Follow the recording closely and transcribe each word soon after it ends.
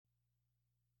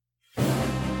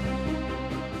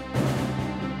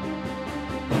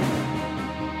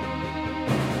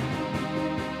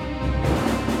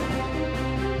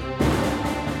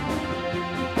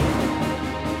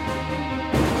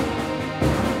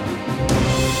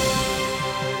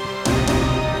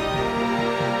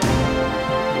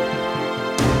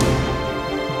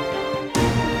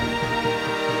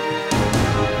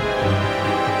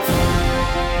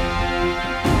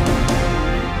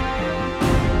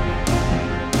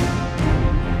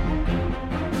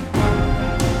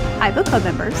Hi, book club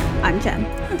members. I'm Jen.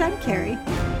 And I'm Carrie.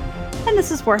 And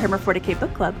this is Warhammer 40k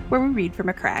Book Club, where we read from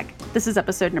a crag. This is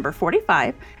episode number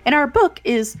 45, and our book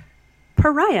is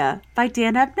Pariah by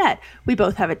Dan Abnett. We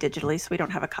both have it digitally, so we don't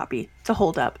have a copy to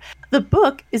hold up. The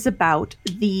book is about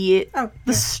the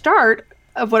start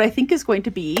of what I think is going to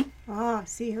be...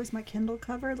 see, here's my Kindle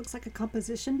cover. It looks like a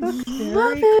composition book.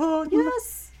 Love Very it. cool.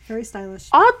 Yes. Very stylish.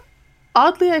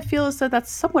 Oddly, I feel as though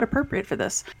that's somewhat appropriate for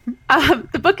this.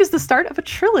 The book is the start of a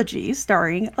trilogy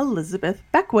starring Elizabeth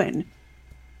Beckwin.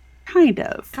 Kind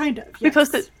of,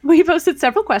 yes. We posted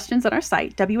several questions on our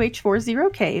site,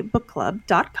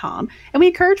 wh40kbookclub.com, and we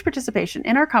encourage participation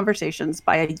in our conversations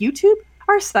via YouTube,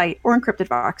 our site, or Encrypted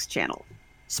Vox channel.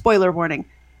 Spoiler warning.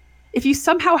 If you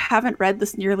somehow haven't read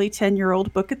this nearly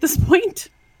 10-year-old book at this point,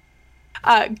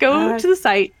 go to the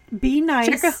site. Be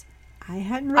nice. I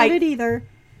hadn't read it either.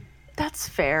 That's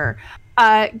fair.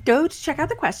 Go to check out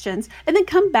the questions and then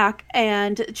come back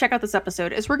and check out this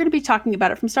episode, as we're going to be talking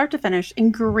about it from start to finish in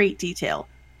great detail.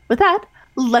 With that,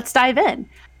 let's dive in.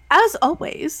 As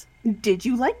always, did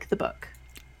you like the book?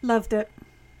 Loved it.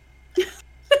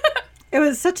 It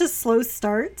was such a slow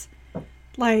start.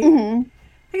 Like,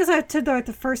 because I did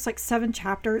the first 7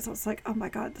 chapters. I was like, oh my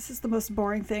God, this is the most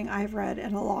boring thing I've read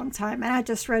in a long time. And I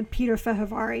just read Peter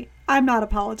Fehervari. I'm not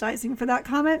apologizing for that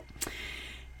comment.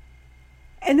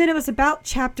 And then it was about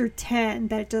chapter 10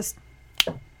 that it just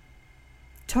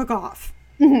took off.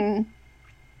 Mm-hmm.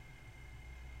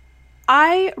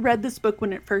 I read this book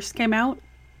when it first came out.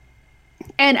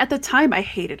 And at the time, I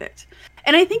hated it.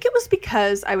 And I think it was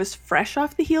because I was fresh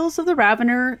off the heels of the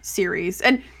Ravener series.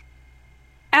 And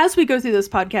as we go through this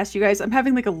podcast, you guys, I'm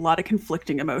having a lot of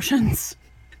conflicting emotions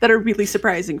that are really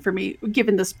surprising for me,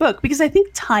 given this book. Because I think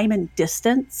time and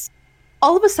distance,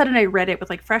 all of a sudden I read it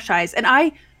with fresh eyes. And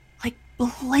I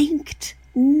blanked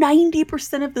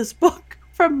 90% of this book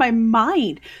from my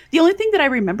mind. The only thing that I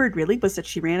remembered really was that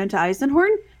she ran into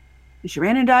Eisenhorn and she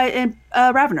ran into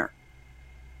Ravener.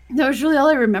 That was really all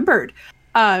I remembered.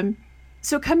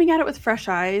 So coming at it with fresh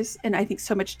eyes and I think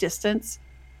so much distance,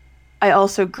 I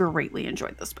also greatly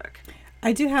enjoyed this book.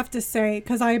 I do have to say,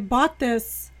 because I bought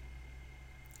this,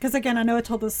 because again, I know I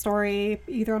told this story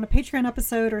either on a Patreon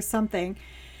episode or something,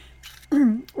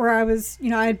 where I was,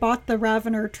 I had bought the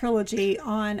Ravener trilogy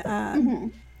on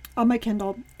my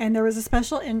Kindle, and there was a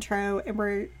special intro and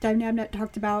where Dan Abnett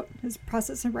talked about his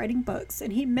process of writing books,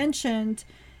 and he mentioned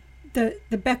the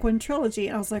Beckwin trilogy,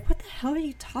 and I was like, what the hell are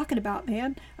you talking about,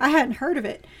 man? I hadn't heard of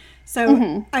it.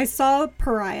 So I saw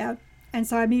Pariah, and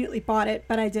so I immediately bought it,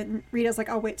 but I didn't read it. I was like,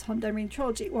 I'll wait till I'm done reading the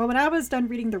trilogy. Well, when I was done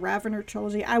reading the Ravener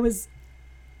trilogy, I was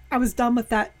done with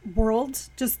that world,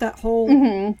 just that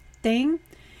whole thing.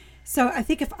 So I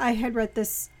think if I had read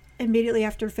this immediately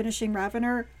after finishing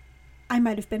Ravener, I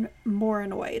might have been more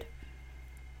annoyed.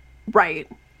 Right.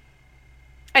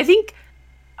 I think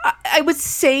I would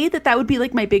say that would be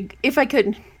my big, if I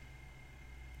could,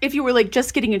 if you were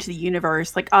just getting into the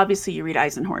universe, obviously you read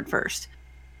Eisenhorn first.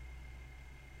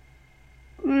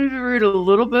 Read a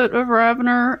little bit of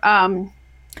Ravener. I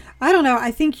don't know.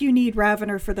 I think you need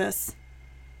Ravener for this.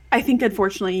 I think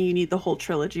unfortunately you need the whole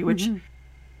trilogy, which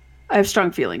I have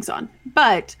strong feelings on.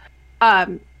 But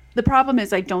the problem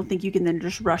is I don't think you can then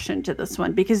just rush into this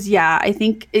one because, I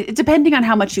think depending on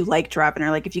how much you liked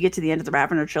Ravener, if you get to the end of the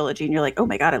Ravener trilogy and you're like, oh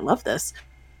my God, I love this,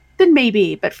 then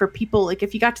maybe. But for people,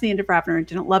 if you got to the end of Ravener and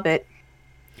didn't love it,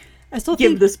 I still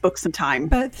give this book some time.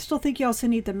 But I still think you also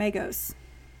need the Magos.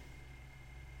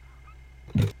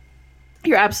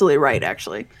 You're absolutely right,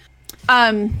 actually.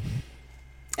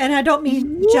 And I don't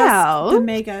mean just the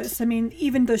Magos. I mean,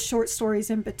 even the short stories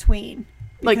in between.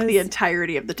 Because, the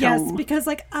entirety of the tome. Yes, because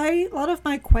a lot of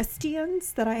my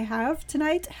questions that I have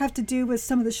tonight have to do with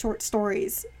some of the short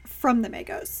stories from the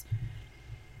Magos.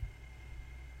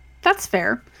 That's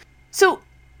fair. So,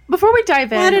 before we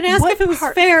dive in... I didn't ask if it was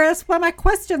fair. That's what my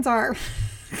questions are.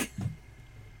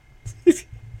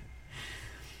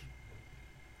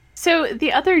 So,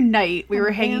 the other night, we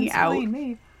were hanging out...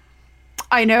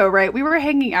 I know, right? We were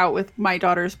hanging out with my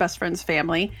daughter's best friend's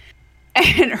family,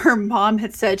 and her mom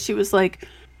had said, she was like,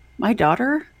 my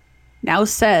daughter now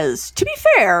says, to be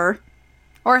fair,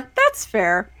 or that's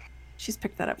fair. She's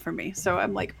picked that up for me. So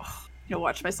I'm like,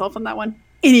 watch myself on that one.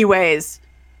 Anyways,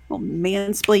 I'll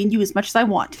mansplain you as much as I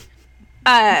want.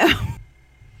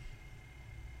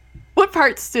 What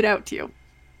part stood out to you?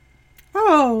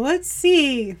 Oh, let's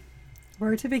see.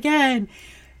 Where to begin?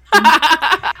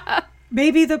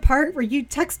 Maybe the part where you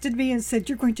texted me and said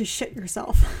you're going to shit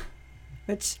yourself,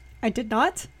 which I did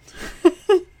not. For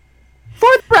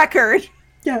the record.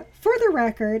 Yeah, for the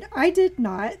record, I did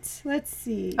not. Let's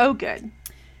see. Oh, good.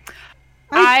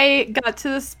 I got to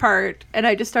this part and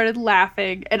I just started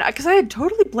laughing, and because I had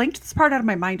totally blanked this part out of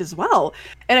my mind as well,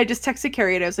 and I just texted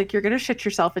Carrie and I was like, "You're gonna shit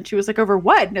yourself," and she was like, "Over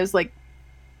what?" And I was like,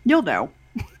 "You'll know."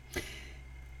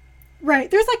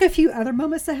 Right. There's like a few other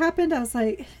moments that happened. I was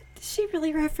like, is she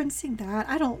really referencing that?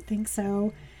 I don't think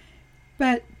so.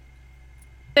 But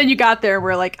then you got there and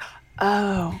we're like,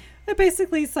 oh. But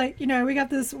basically, it's like, we got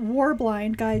this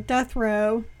war-blind guy, Death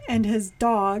Row, and his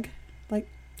dog. Like,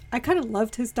 I kind of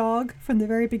loved his dog from the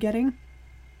very beginning.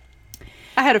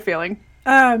 I had a feeling.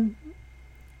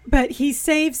 But he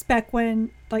saves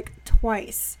Bequin, like,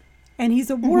 twice. And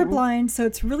he's a war-blind, so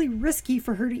it's really risky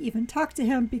for her to even talk to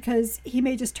him because he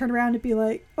may just turn around and be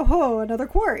like, oh, another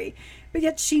quarry. But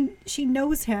yet she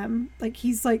knows him. Like,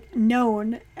 he's, like,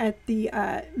 known at the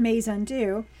Maze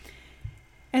Undue.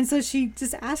 And so she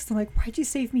just asked him, like, why'd you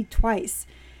save me twice?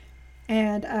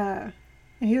 And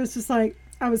he was just like,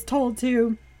 I was told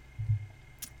to.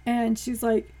 And she's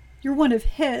like, you're one of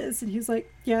his. And he was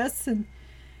like, yes. And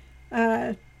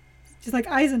she's like,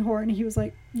 Eisenhorn. And he was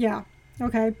like, yeah,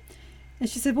 okay. And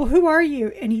she said, well, who are you?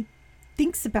 And he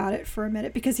thinks about it for a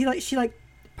minute because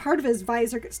part of his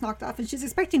visor gets knocked off and she's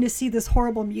expecting to see this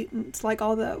horrible mutant like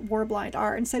all the warblind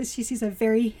are. And so she sees a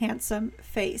very handsome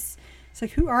face. It's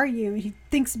like, who are you? And he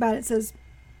thinks about it and says,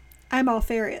 I'm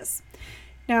Alfarius.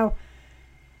 Now,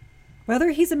 whether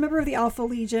he's a member of the Alpha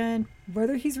Legion,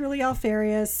 whether he's really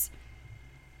Alfarius,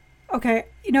 okay,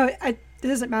 it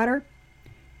doesn't matter.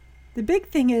 The big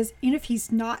thing is, even if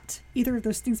he's not either of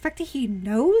those things, the fact that he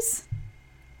knows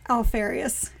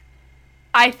Alfarius.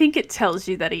 I think it tells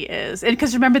you that he is. And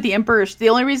because remember, the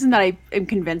only reason that I am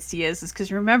convinced he is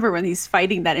because remember when he's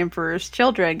fighting that Emperor's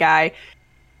Children guy,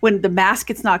 when the mask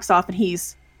gets knocked off and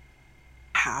he's,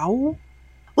 how?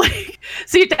 Like,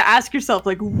 so you have to ask yourself,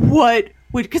 like, what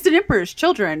would, because an Emperor's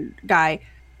Children guy,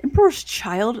 Emperor's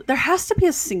Child, there has to be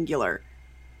a singular.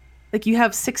 Like, you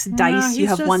have 6 dice, you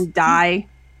have just 1 die.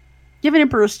 You have an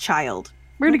Emperor's Child.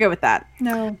 We're going to go with that.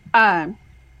 No.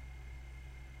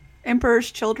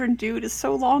 Emperor's Children, dude, is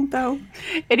so long, though.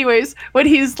 Anyways, when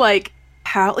he's like,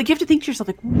 how? Like, you have to think to yourself,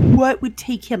 like, what would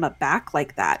take him aback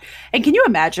like that? And can you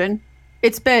imagine?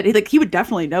 It's been, like, he would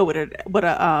definitely know what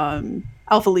a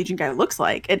Alpha Legion guy looks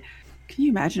like. And can you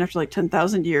imagine after, like,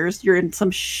 10,000 years, you're in some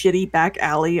shitty back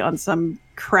alley on some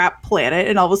crap planet,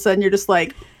 and all of a sudden you're just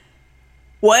like,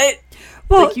 what?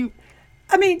 Well, like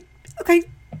I mean, okay,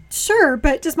 sure,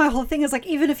 but just my whole thing is like,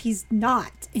 even if he's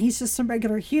not, and he's just some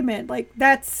regular human, like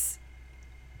you're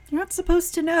not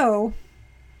supposed to know.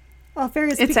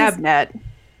 Alfarius, it's Abnet.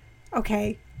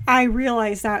 Okay, I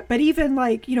realize that, but even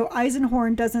like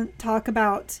Eisenhorn doesn't talk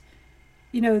about,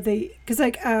 because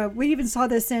like we even saw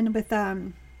this in with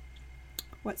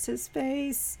what's his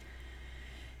face,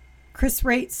 Chris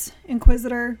Wright's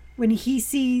Inquisitor when he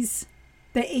sees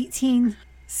the 18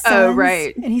 sons, oh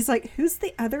right, and he's like, who's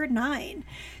the other 9?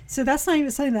 So that's not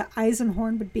even something that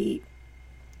Eisenhorn would be.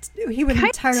 He would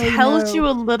entirely tells you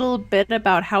a little bit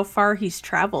about how far he's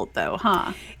traveled, though,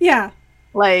 huh? Yeah,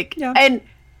 like, yeah. And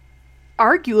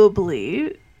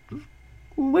arguably,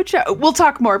 which we'll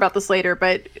talk more about this later,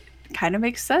 but it kind of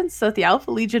makes sense that the Alpha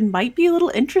Legion might be a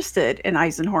little interested in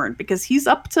Eisenhorn because he's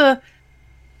up to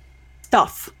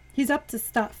stuff. He's up to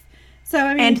stuff. So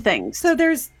I mean, and things. So there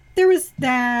was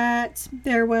that.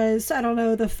 There was, I don't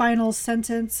know, the final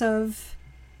sentence of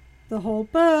the whole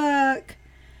book.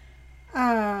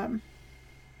 I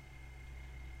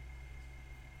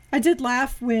did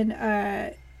laugh when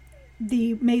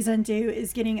the Maze Undue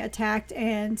is getting attacked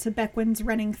and so Bequin's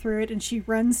running through it and she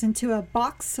runs into a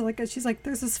box. So like she's like,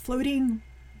 there's this floating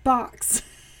box.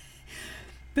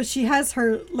 But she has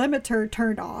her limiter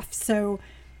turned off, so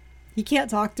he can't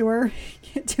talk to her. He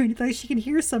can't do anything. She can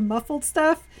hear some muffled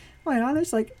stuff going on.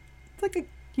 It's like a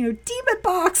demon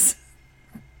box.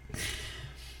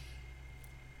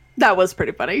 That was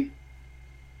pretty funny.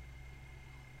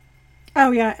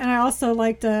 Oh yeah, and I also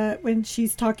liked when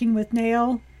she's talking with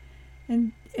Nail,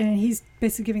 and he's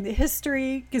basically giving the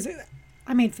history because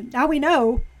I mean now we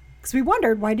know because we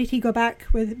wondered why did he go back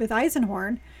with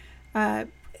Eisenhorn.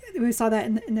 We saw that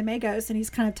in the Magos, and he's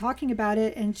kind of talking about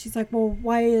it, and she's like, well,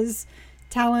 why is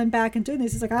Talon back and doing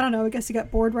this? He's like, I don't know, I guess he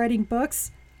got bored writing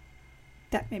books.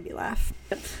 That made me laugh.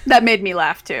 That made me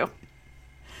laugh too.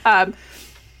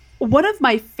 One of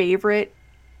my favorite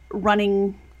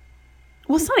running,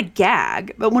 well, it's not a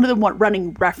gag, but one of the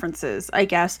running references, I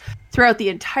guess, throughout the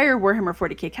entire Warhammer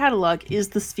 40k catalog is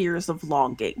the Spheres of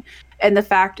Longing. And the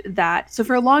fact that, so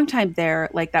for a long time there,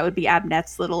 like that would be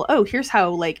Abnet's little, oh, here's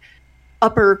how like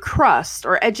upper crust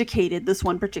or educated this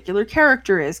one particular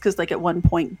character is. Because like at one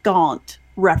point Gaunt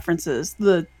references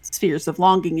the Spheres of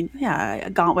Longing. And yeah,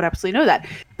 Gaunt would absolutely know that.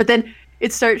 But then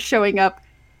it starts showing up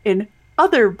in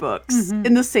other books Mm-hmm.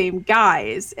 in the same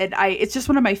guise. And it's just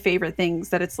one of my favorite things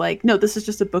that it's like, no, this is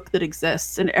just a book that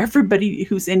exists and everybody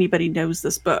who's anybody knows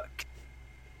this book.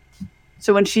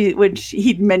 So when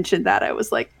he'd mentioned that, I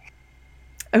was like,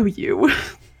 oh, you.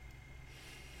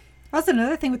 That's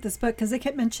another thing with this book, because they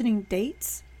kept mentioning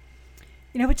dates,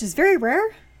 which is very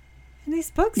rare in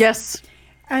these books. Yes.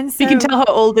 And so you can tell how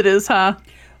old it is, huh?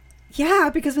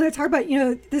 Yeah, because when I talk about,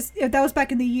 this, that was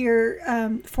back in the year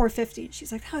 450.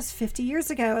 She's like, that was 50 years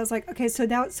ago. I was like, okay, so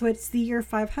it's the year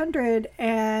 500,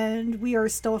 and we are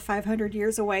still 500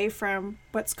 years away from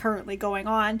what's currently going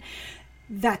on.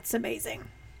 That's amazing.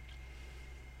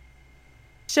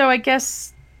 So I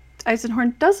guess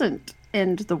Eisenhorn doesn't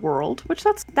end the world, which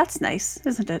that's nice,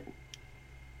 isn't it?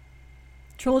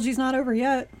 Trilogy's not over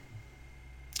yet.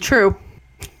 True.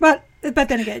 But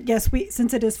then again, yes,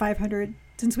 since it is 500.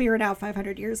 Since we are now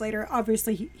 500 years later,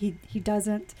 obviously he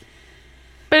doesn't.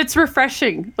 But it's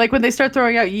refreshing. Like when they start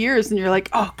throwing out years and you're like,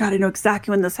 oh God, I know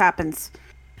exactly when this happens.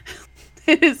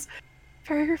 It is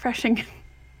very refreshing.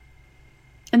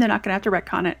 And they're not going to have to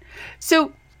retcon it.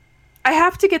 So I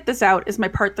have to get this out as my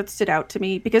part that stood out to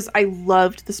me because I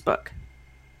loved this book.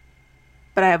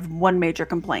 But I have one major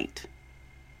complaint.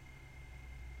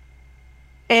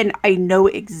 And I know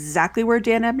exactly where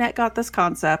Dan Abnett got this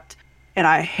concept. And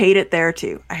I hate it there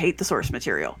too. I hate the source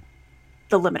material.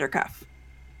 The limiter cuff.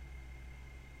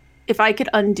 If I could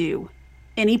undo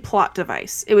any plot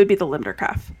device, it would be the limiter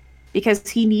cuff. Because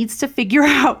he needs to figure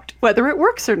out whether it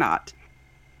works or not.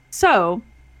 So,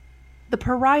 the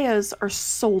pariahs are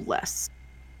soulless.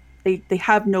 They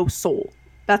have no soul.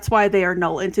 That's why they are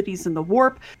null entities in the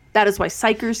warp. That is why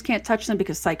psychers can't touch them,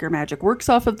 because psyker magic works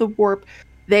off of the warp.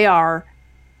 They are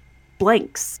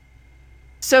blanks.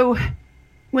 So,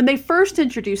 when they first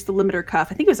introduced the limiter cuff,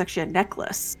 I think it was actually a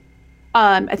necklace.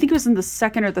 I think it was in the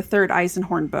second or the third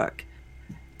Eisenhorn book.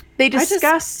 They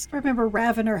discussed. I remember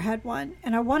Ravener had one,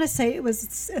 and I want to say it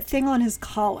was a thing on his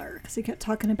collar because he kept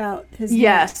talking about his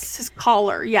neck. His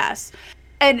collar, yes.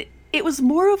 And it was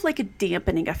more of like a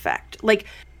dampening effect. Like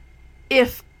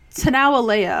if Tanao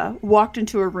Alea walked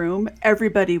into a room,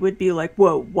 everybody would be like,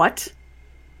 whoa, what?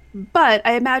 But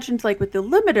I imagined like with the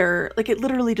limiter, like it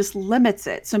literally just limits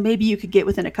it. So maybe you could get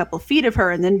within a couple feet of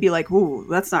her and then be like, ooh,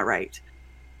 that's not right.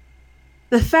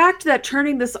 The fact that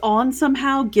turning this on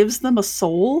somehow gives them a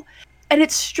soul, and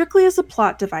it's strictly as a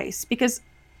plot device, because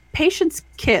Patience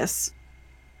Kiss,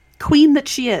 queen that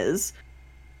she is,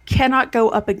 cannot go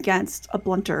up against a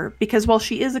blunter, because while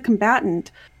she is a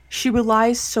combatant, she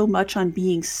relies so much on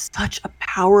being such a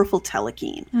powerful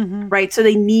telekine, right? So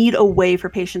they need a way for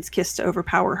Patience Kiss to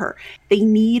overpower her. They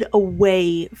need a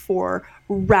way for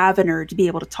Ravener to be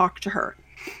able to talk to her.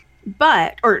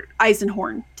 Or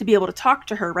Eisenhorn to be able to talk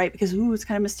to her, right? Because, it's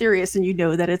kind of mysterious and you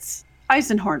know that it's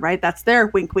Eisenhorn, right? That's their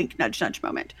wink, wink, nudge, nudge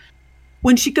moment.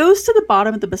 When she goes to the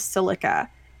bottom of the basilica,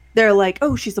 they're like,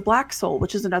 oh, she's a black soul,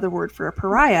 which is another word for a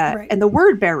pariah. Right. And the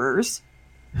word bearers,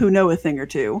 who know a thing or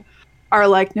two, are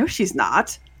like, no, she's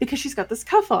not, because she's got this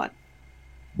cuff on.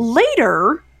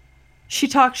 Later,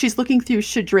 she's looking through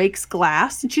Shadrake's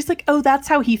glass, and she's like, oh, that's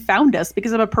how he found us,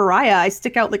 because I'm a pariah, I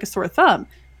stick out like a sore thumb.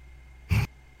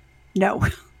 No.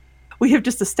 We have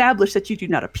just established that you do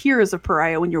not appear as a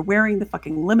pariah when you're wearing the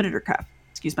fucking limiter cuff.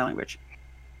 Excuse my language.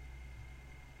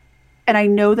 And I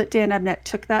know that Dan Abnett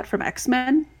took that from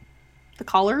X-Men, the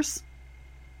collars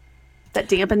that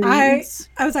dampen the mutants.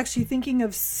 I was actually thinking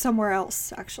of somewhere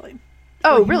else, actually.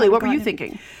 Oh, really? What were you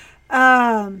thinking?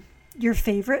 Your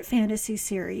favorite fantasy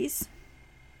series,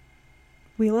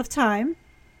 Wheel of Time.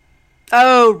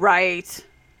 Oh, right.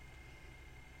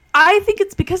 I think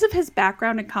it's because of his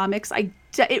background in comics.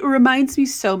 It reminds me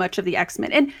so much of the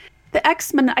X-Men. And the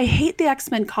X-Men, I hate the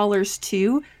X-Men collars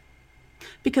too,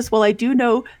 because while I do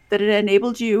know that it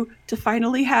enabled you to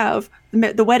finally have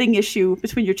the wedding issue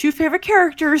between your two favorite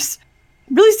characters,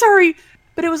 I'm really sorry,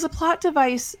 but it was a plot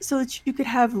device so that you could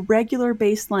have regular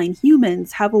baseline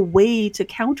humans have a way to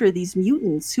counter these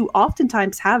mutants who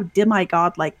oftentimes have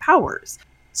demigod-like powers.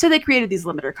 So they created these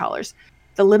limiter collars.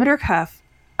 The limiter cuff,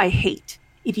 I hate.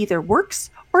 It either works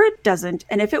or it doesn't.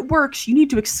 And if it works, you need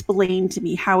to explain to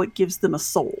me how it gives them a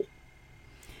soul.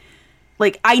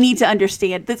 Like, I need to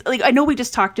understand this. Like, I know we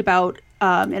just talked about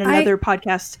in another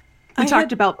podcast, we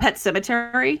talked about Pet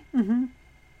Cemetery. Mm-hmm.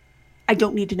 I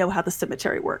don't need to know how the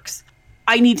cemetery works.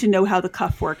 I need to know how the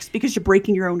cuff works, because you're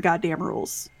breaking your own goddamn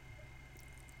rules.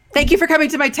 Thank you for coming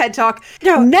to my TED Talk.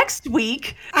 No, next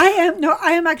week. I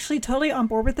am actually totally on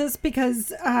board with this,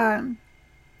 because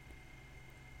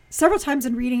several times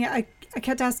in reading it, I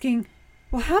kept asking,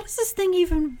 well, how does this thing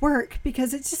even work?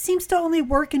 Because it just seems to only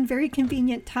work in very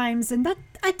convenient times. And that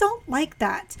I don't like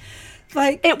that.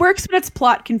 Like, it works when it's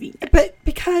plot convenient. But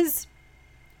because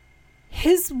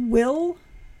his will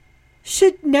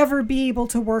should never be able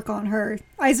to work on her.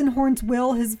 Eisenhorn's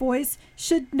will, his voice,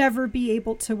 should never be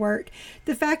able to work.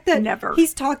 The fact that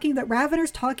he's talking, that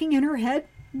Ravener's talking in her head,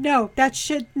 no, that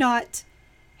should not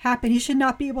happen. He should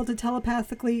not be able to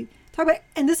telepathically talk about.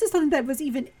 And this is something that was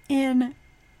even in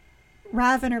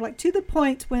Ravener, like to the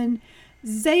point when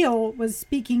Zale was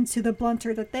speaking to the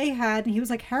blunter that they had, and he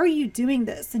was like, how are you doing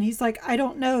this? And he's like, I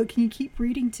don't know. Can you keep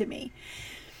reading to me?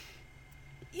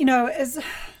 You know, as...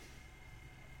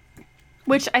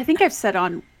 Which I think I've said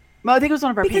on... Well, I think it was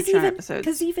one of our Patreon episodes.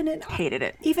 Because even in... Hated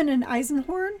it. Even in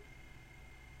Eisenhorn,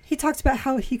 he talks about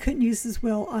how he couldn't use his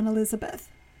will on Elizabeth.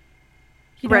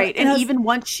 You know, right. And even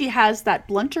once she has that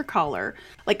blunter collar,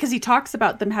 like, because he talks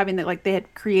about them having that, like, they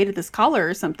had created this collar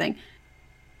or something.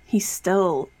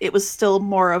 It was still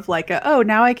more of like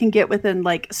now I can get within,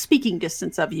 like, speaking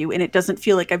distance of you, and it doesn't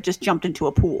feel like I've just jumped into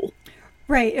a pool.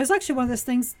 Right. It was actually one of those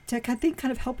things to, I think,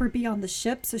 kind of help her be on the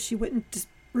ship so she wouldn't just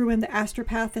ruin the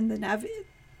astropath and the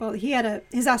well, he had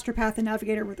his astropath and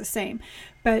navigator were the same,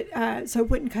 but so it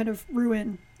wouldn't kind of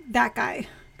ruin that guy,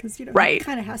 because, you know, he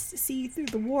kind of has to see through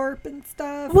the warp and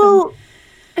stuff. Well,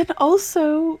 and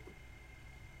also,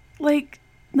 like,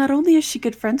 not only is she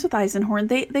good friends with Eisenhorn,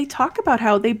 they talk about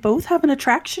how they both have an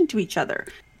attraction to each other.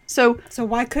 So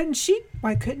why couldn't she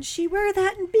wear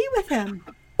that and be with him?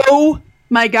 Oh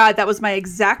my God, that was my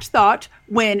exact thought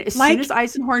when, as soon as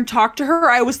Eisenhorn talked to her,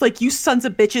 I was like, you sons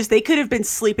of bitches, they could have been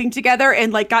sleeping together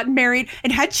and, like, gotten married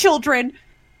and had children.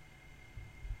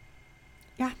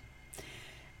 Yeah.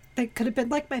 They could have been,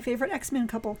 like, my favorite X-Men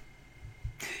couple.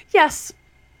 Yes.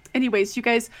 Anyways, you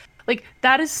guys, like,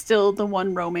 that is still the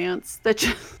one romance that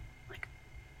just, like,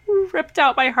 ripped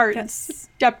out my heart and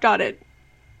stepped on it.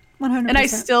 100%. And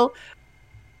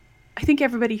I think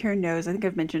everybody here knows, I think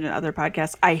I've mentioned in other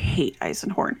podcasts, I hate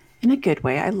Eisenhorn in a good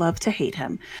way. I love to hate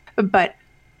him. But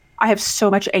I have so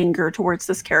much anger towards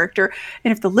this character.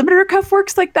 And if the limiter cuff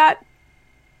works like that,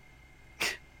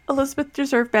 Elizabeth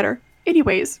deserved better.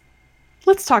 Anyways,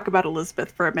 let's talk about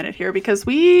Elizabeth for a minute here, because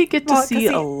we get to see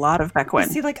a lot of Bequin.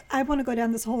 See, like, I want to go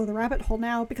down this hole of the rabbit hole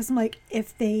now, because I'm like,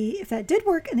 if that did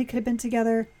work and they could have been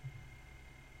together,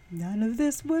 none of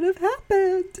this would have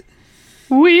happened.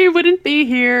 We wouldn't be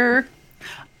here.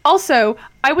 Also,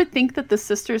 I would think that the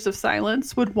Sisters of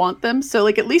Silence would want them. So,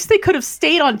 like, at least they could have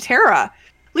stayed on Terra.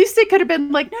 At least they could have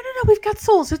been like, no, we've got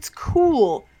souls. It's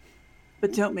cool.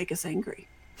 But don't make us angry.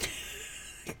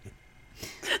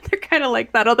 They're kind of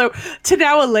like that. Although, to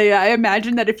now Alea, I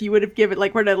imagine that if you would have given,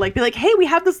 like, were to, like, be like, hey, we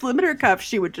have this limiter cuff,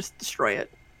 she would just destroy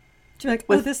it. She'd be like,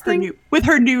 with this thing? With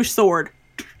her new sword.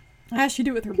 She'd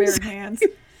do it with her bare hands.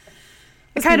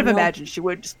 I kind of imagine she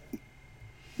would just...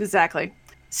 Exactly.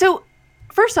 So,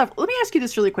 first off, let me ask you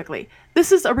this really quickly.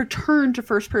 This is a return to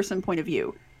first-person point of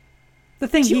view. The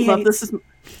thing do you love this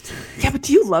yeah, but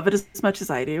do you love it as much as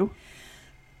I do?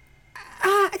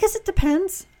 I guess it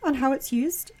depends on how it's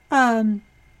used.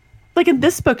 Like in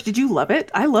this book, did you love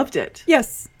it? I loved it.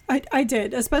 Yes, I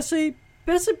did. Especially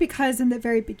because in the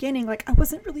very beginning, like, I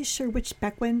wasn't really sure which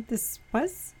Bequin this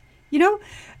was. You know?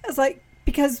 It's like,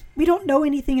 because we don't know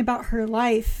anything about her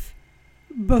life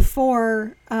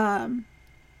before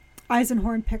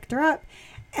Eisenhorn picked her up.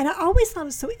 And I always thought it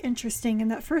was so interesting in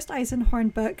that first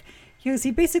Eisenhorn book, because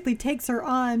he basically takes her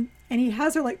on and he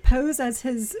has her, like, pose as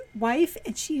his wife,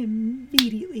 and she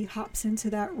immediately hops into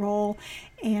that role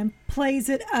and plays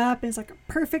it up and is like a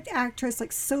perfect actress,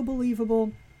 like, so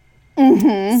believable.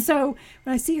 Mm-hmm. So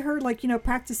when I see her, like, you know,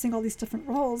 practicing all these different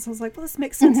roles, I was like, well, this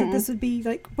makes sense that this would be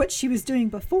like what she was doing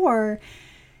before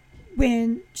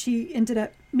when she ended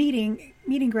up meeting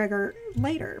Gregor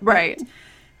later. Right.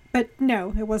 But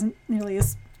no, it wasn't nearly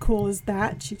as cool as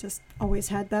that. She just always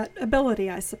had that ability,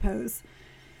 I suppose.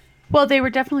 Well, they were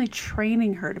definitely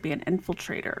training her to be an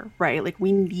infiltrator, right? Like,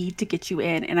 we need to get you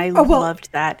in, and I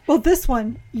loved that. Well, this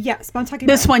one, yes, but I'm talking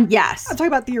this one, yes. I'm talking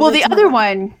about the original. Well,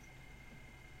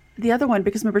 the other one,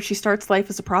 because remember, she starts life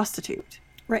as a prostitute.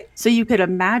 Right. So you could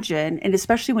imagine, and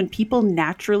especially when people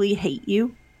naturally hate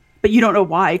you, but you don't know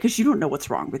why, because you don't know what's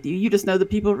wrong with you. You just know that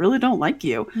people really don't like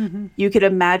you. Mm-hmm. You could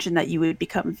imagine that you would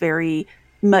become very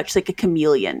much like a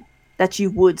chameleon, that you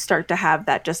would start to have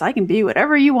that just, I can be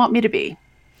whatever you want me to be.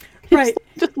 Right.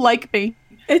 Just like me.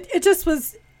 It just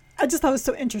was, I just thought it was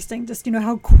so interesting, just, you know,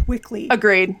 how quickly.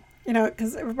 Agreed. You know,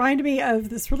 because it reminded me of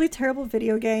this really terrible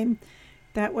video game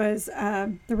that was, I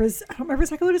don't remember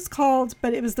exactly what it's called,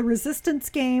 but it was the Resistance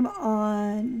game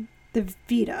on the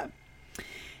Vita.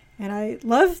 And I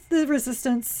love the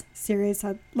Resistance series.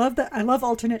 I love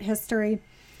alternate history.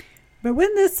 But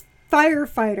when this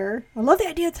firefighter. I love the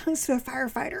idea of tongues to a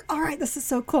firefighter. All right, this is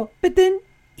so cool. But then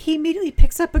he immediately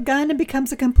picks up a gun and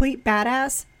becomes a complete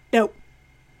badass. Nope.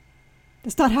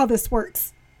 That's not how this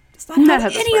works. That's not how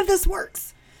any of this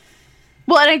works.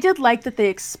 Well, and I did like that they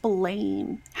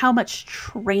explain how much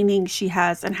training she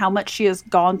has and how much she has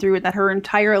gone through and that her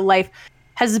entire life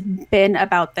has been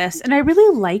about this. And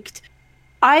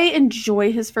I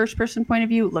enjoy his first person point of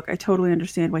view. Look, I totally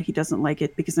understand why he doesn't like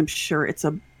it, because I'm sure it's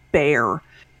a bear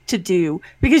to do,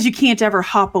 because you can't ever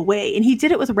hop away. And he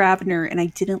did it with Ravener, and I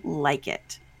didn't like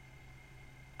it.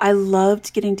 I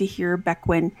loved getting to hear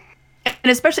Bequin.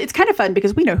 And especially, it's kind of fun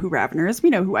because we know who Ravener is.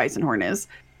 We know who Eisenhorn is.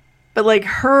 But like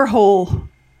her whole,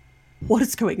 what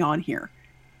is going on here,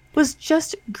 was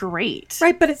just great.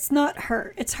 Right, but it's not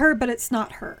her. It's her, but it's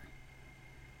not her.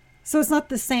 So it's not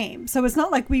the same. So it's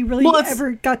not like we really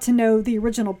ever got to know the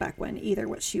original Bequin either,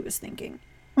 what she was thinking.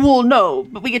 Well, no,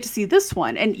 but we get to see this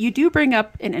one. And you do bring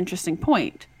up an interesting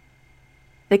point.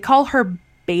 They call her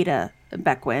Beta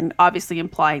Bequin, obviously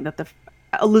implying that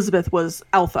Elizabeth was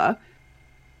Alpha.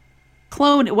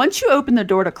 Once you open the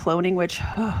door to cloning, which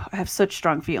I have such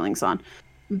strong feelings on,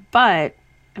 but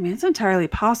I mean, it's entirely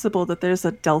possible that there's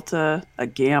a Delta, a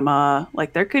Gamma,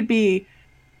 like there could be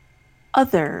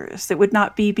others that would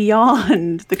not be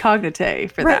beyond the Cognitae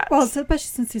for that. Well, especially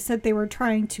since they said they were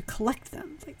trying to collect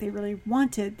them. Like they really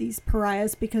wanted these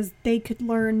pariahs because they could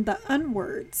learn the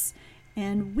unwords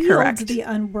and wield the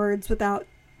unwords without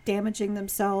damaging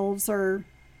themselves or,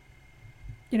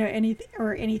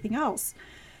 anything else.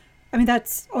 I mean,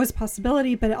 that's always a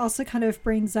possibility, but it also kind of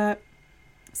brings up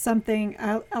something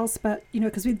else, but,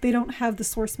 because they don't have the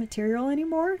source material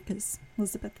anymore because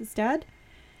Elizabeth is dead.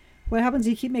 What happens if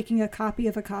you keep making a copy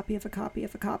of a copy of a copy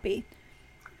of a copy?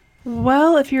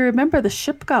 Well, if you remember, the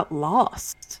ship got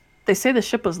lost. They say the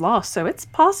ship was lost, so it's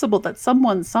possible that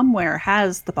someone somewhere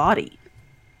has the body.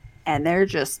 And they're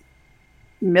just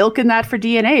milking that for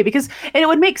DNA, because it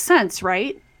would make sense,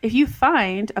 right? If you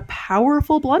find a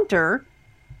powerful blunter,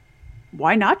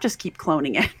 why not just keep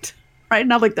cloning it? Right?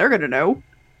 Not like they're going to know.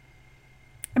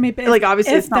 I mean, but like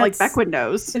obviously it's not like Bequin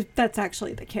knows. If that's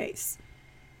actually the case.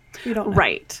 We don't know.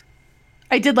 Right.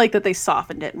 I did like that they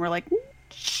softened it and were like,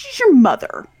 she's your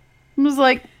mother. I was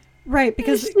like, right,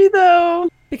 because is she though?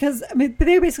 Because I mean, but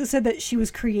they basically said that she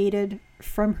was created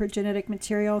from her genetic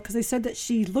material, because they said that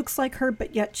she looks like her,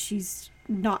 but yet she's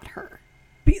not her.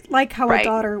 Like how a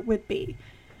daughter would be.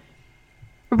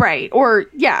 Right. Or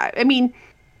yeah, I mean,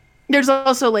 there's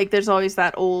always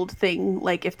that old thing,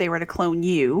 like if they were to clone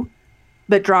you,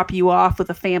 but drop you off with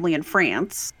a family in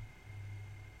France,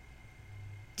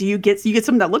 you get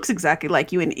someone that looks exactly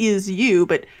like you and is you,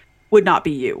 but would not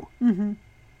be you. Mm-hmm.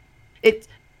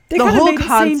 The whole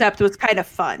concept was kind of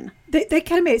fun. They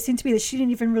kind of made it seem to me that she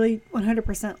didn't even really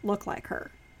 100% look like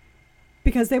her.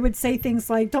 Because they would say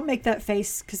things like, don't make that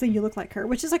face because then you look like her.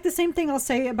 Which is like the same thing I'll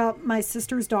say about my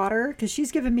sister's daughter. Because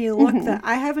she's given me a look that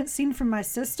I haven't seen from my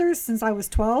sister since I was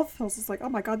 12. I was just like, oh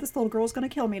my God, this little girl's going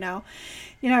to kill me now.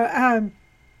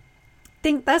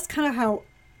 Think that's kind of how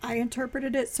I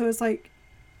interpreted it. So it's like,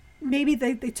 maybe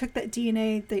they took that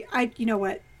DNA. You know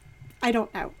what? I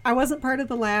don't know. I wasn't part of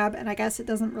the lab, and I guess it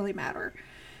doesn't really matter.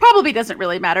 Probably doesn't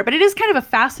really matter, but it is kind of a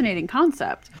fascinating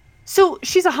concept. So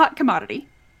she's a hot commodity.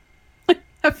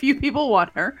 A few people want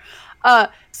her.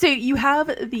 So you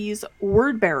have these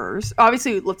word bearers.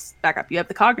 Obviously, let's back up. You have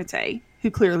the Cognitae, who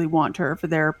clearly want her for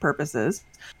their purposes.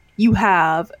 You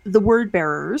have the word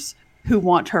bearers who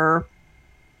want her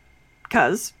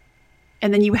because.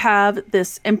 And then you have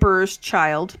this Emperor's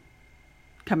child.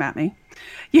 Come at me.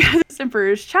 You have this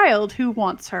Emperor's child who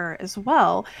wants her as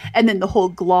well. And then the whole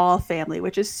Glaw family,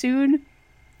 which as soon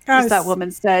as that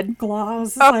woman said.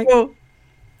 Glaws. Like,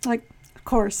 of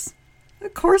course.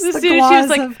 Of course the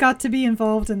Glaws have got to be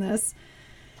involved in this.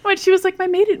 When she was like,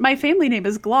 my family name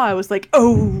is Glaw, I was like,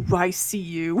 oh, I see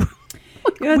you.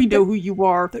 We know who you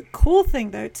are. The cool thing,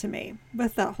 though, to me,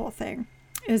 with that whole thing,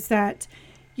 is that,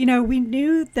 we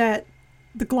knew that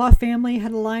the Glaw family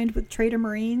had aligned with Traitor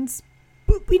Marines,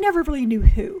 but we never really knew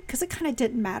who, because it kind of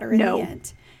didn't matter in the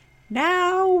end.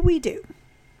 Now we do.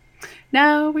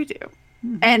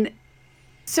 Mm-hmm. And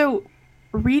so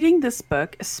reading this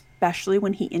book, especially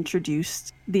when he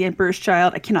introduced the Emperor's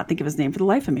child, I cannot think of his name for the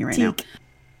life of me right now.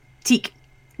 Teak.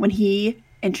 When he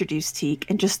introduced Teak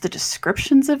and just the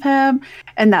descriptions of him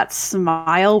and that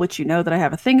smile, which that I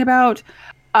have a thing about,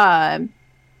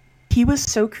 he was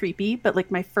so creepy. But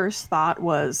like my first thought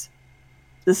was,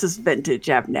 this is vintage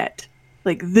Abnet.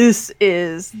 Like this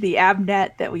is the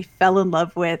Abnet that we fell in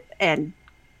love with, and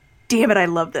damn it, I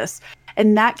love this.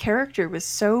 And that character was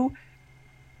so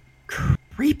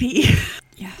creepy.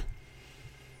 Yeah.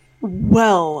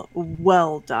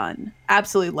 Well done.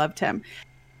 Absolutely loved him.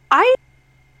 I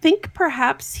think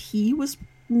perhaps he was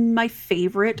my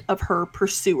favorite of her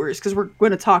pursuers, because we're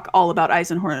going to talk all about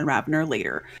Eisenhorn and Ravener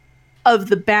later. Of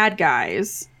the bad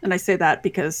guys, and I say that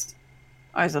because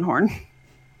Eisenhorn,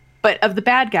 but of the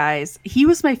bad guys, he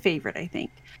was my favorite, I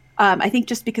think. I think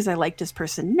just because I liked his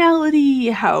personality,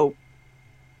 how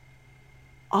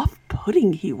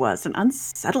off-putting he was and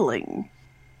unsettling.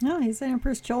 No, he's the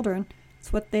Emperor's children.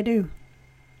 It's what they do.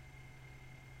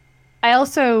 I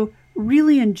also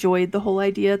really enjoyed the whole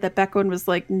idea that Beckon was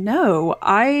like, no,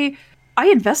 I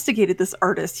investigated this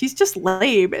artist. He's just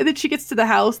lame. And then she gets to the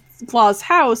house, Claw's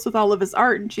house, with all of his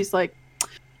art, and she's like,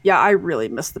 yeah, I really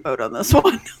missed the boat on this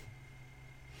one.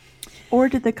 Or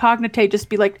did the Cognate just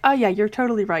be like, oh yeah, you're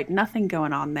totally right. Nothing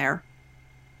going on there.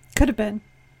 Could have been.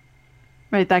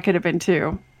 Right, that could have been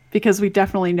too. Because we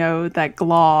definitely know that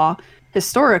Glaw,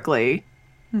 historically,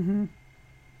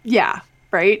 yeah,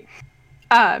 right?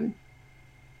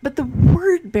 But the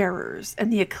word bearers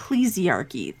and the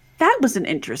ecclesiarchy, that was an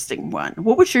interesting one.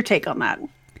 What was your take on that?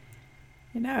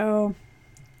 You know,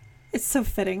 it's so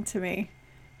fitting to me.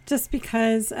 Just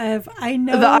because of, I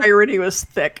know... The irony was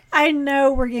thick. I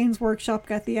know where Games Workshop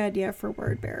got the idea for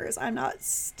word bearers. I'm not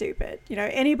stupid. You know,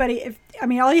 anybody,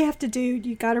 all you have to do,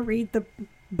 you got to read the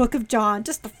Book of John.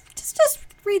 Just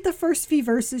read the first few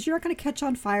verses. You're not going to catch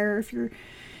on fire if you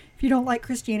don't like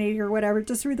Christianity or whatever.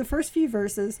 Just read the first few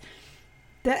verses.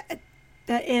 That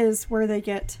is where they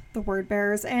get the word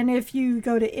bearers. And if you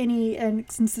go to any, and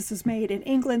since this was made in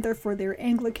England, therefore they're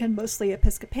Anglican, mostly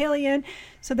Episcopalian.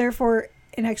 So therefore,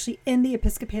 and actually in the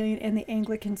Episcopalian and the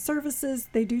Anglican services,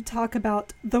 they do talk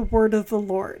about the word of the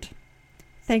Lord.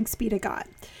 Thanks be to God.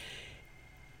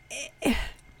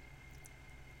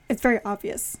 It's very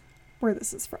obvious where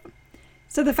this is from.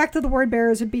 So the fact that the word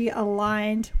bearers would be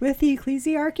aligned with the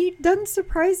ecclesiarchy doesn't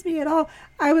surprise me at all.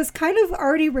 I was kind of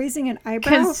already raising an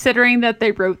eyebrow. Considering that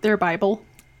they wrote their Bible.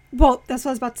 Well, that's what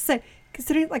I was about to say.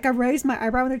 Considering, like, I raised my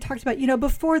eyebrow when they talked about,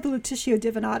 before the Lutatio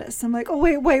Divinatus. I'm like, oh,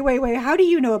 wait. How do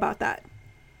you know about that?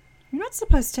 You're not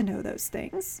supposed to know those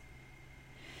things.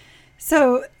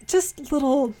 So just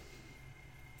little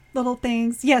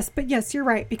things. Yes, you're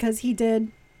right, because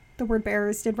the word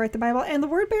bearers did write the Bible, and the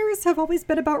word bearers have always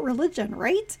been about religion,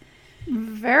 right?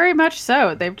 Very much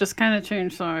so. They've just kind of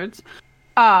changed swords.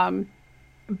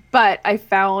 But I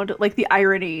found, like, the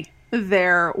irony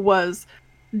there was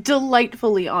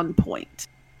delightfully on point,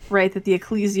 right? That the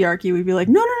ecclesiarchy would be like,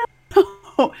 no.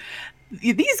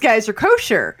 These guys are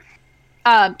kosher.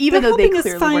 Even though they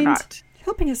clearly were not.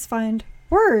 Helping us find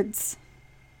words.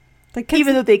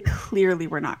 Even though they clearly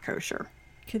were not kosher.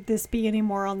 Could this be any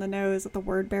more on the nose that the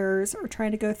word bearers are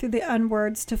trying to go through the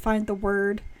unwords to find the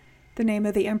word, the name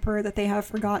of the emperor that they have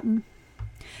forgotten?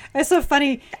 It's so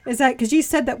funny is that because you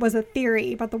said that was a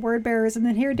theory about the word bearers, and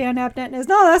then here Dan Abnett is,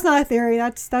 no, that's not a theory.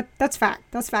 That's fact.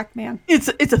 That's fact, man. It's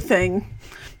a thing.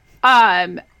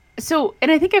 So,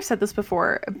 and I think I've said this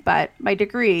before, but my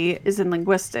degree is in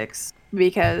linguistics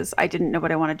because I didn't know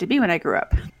what I wanted to be when I grew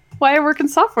up. Why I work in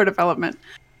software development.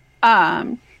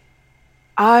 I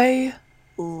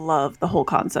love the whole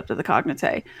concept of the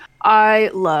Cognate. I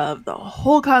love the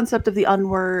whole concept of the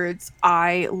unwords.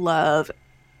 I love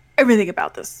everything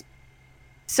about this.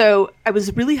 So I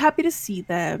was really happy to see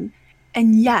them.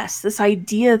 And yes, this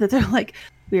idea that they're like,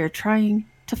 we are trying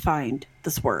to find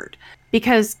this word.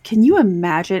 Because can you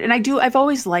imagine? And I've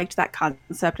always liked that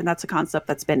concept, and that's a concept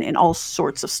that's been in all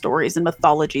sorts of stories and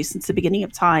mythology since the beginning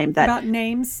of time. That about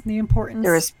names, the importance.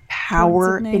 There is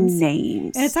power in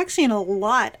names. And it's actually in a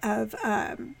lot of,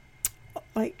 want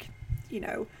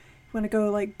to go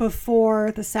like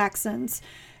before the Saxons,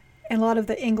 and a lot of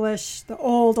the English, the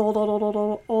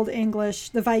old English,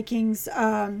 the Vikings,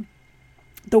 the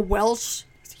Welsh,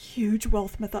 huge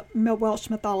Welsh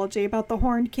mythology about the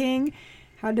Horned King.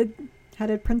 How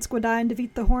did Prince Gwydion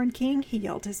defeat the Horned King? He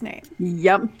yelled his name.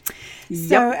 Yep.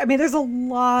 So, I mean, there's a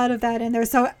lot of that in there.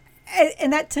 So,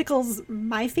 and that tickles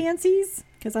my fancies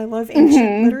because I love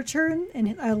ancient literature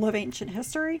and I love ancient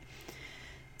history.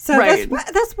 So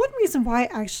that's one reason why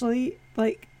actually,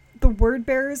 like, the word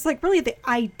bearers, like really the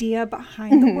idea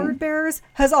behind the word bearers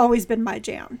has always been my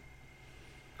jam.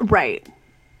 Right.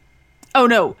 Oh,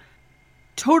 no.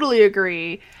 Totally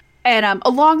agree. And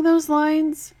along those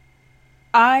lines,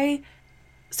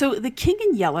 so The King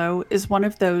in Yellow is one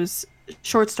of those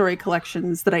short story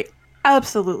collections that I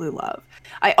absolutely love.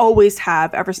 I always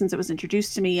have ever since it was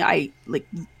introduced to me.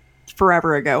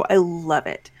 Forever ago. I love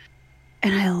it.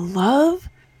 And I love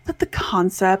that the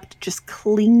concept just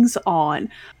clings on.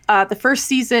 The first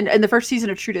season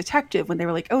of True Detective, when they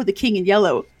were like, oh, The King in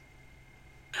Yellow,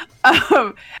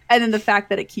 And then the fact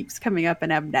that it keeps coming up in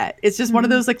Mnet, it's just one of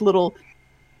those like little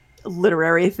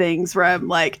literary things where I'm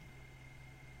like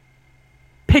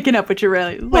picking up what you're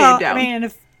really laying down. I mean,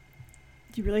 if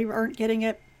you really aren't getting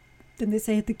it, then they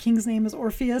say the king's name is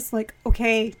Orpheus. Like,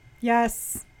 okay,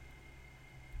 yes,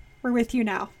 we're with you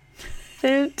now.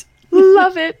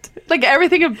 Love it. Like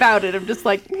everything about it, I'm just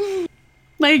like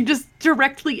just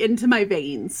directly into my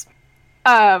veins.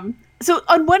 So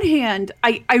on one hand,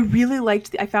 I really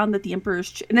liked, I found that the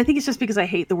Emperor's, and I think it's just because I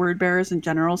hate the word bearers in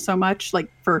general so much, like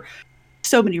for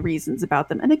so many reasons about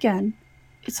them. And again,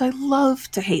 I love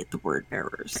to hate the word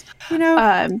bearers. You know,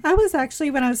 I was actually,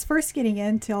 when I was first getting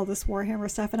into all this Warhammer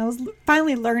stuff, and I was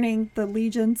finally learning the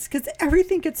legions, because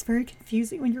everything gets very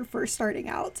confusing when you're first starting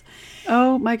out.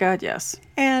 Oh my God, yes.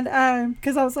 And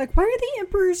because I was like, why are the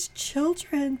Emperor's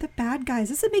children the bad guys?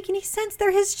 Doesn't make any sense.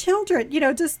 They're his children. You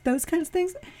know, just those kinds of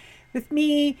things. With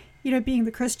me, you know, being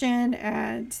the Christian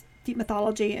and deep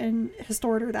mythology and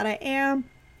historiator that I am,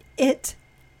 it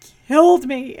killed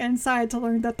me inside to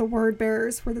learn that the word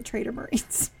bearers were the traitor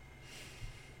Marines.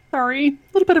 Sorry, a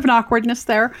little bit of an awkwardness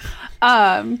there.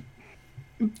 But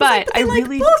like, I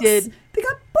really did. They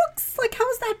got books. Like, how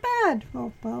is that bad?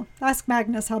 Oh, well, ask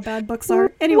Magnus how bad books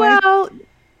are. Anyway. Well,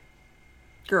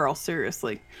 girl,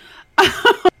 seriously.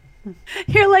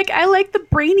 You're like, I like the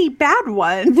brainy bad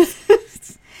ones.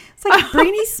 It's like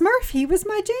Brainy Smurf. He was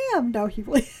my jam. No, he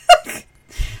really...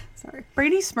 Sorry.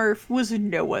 Brainy Smurf was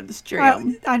no one's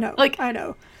jam. I know. Like, I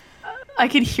know. I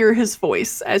could hear his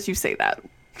voice as you say that.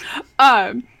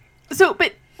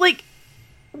 But like,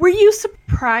 were you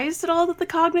surprised at all that the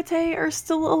Cognitae are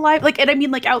still alive? Like, and I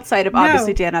mean, like, outside of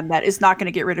obviously Dan Mnet is not going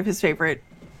to get rid of his favorite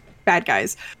bad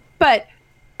guys, but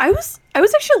I was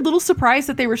actually a little surprised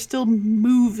that they were still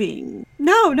moving.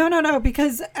 No,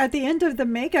 because at the end of the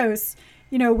Magos,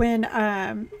 you know, when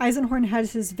Eisenhorn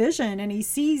has his vision and he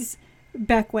sees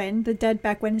Bekwin, the dead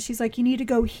Bekwin, and she's like, you need to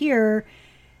go here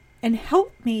and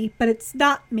help me, but it's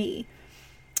not me,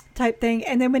 type thing.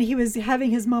 And then when he was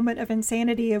having his moment of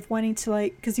insanity of wanting to,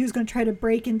 like, because he was going to try to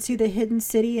break into the hidden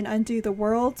city and undo the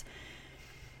world,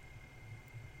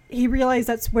 he realized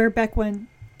that's where Bekwin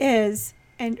is,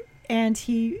 and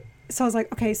so I was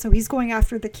like, okay, so he's going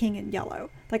after the king in yellow.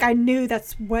 Like, I knew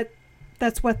that's what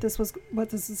this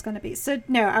is going to be. So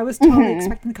no, I was totally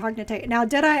expecting the Cognitae. Now,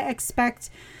 did I expect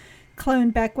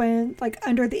Clone Bekwin, like,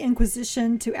 under the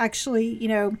Inquisition to actually, you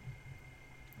know,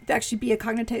 to actually be a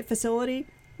Cognitae facility?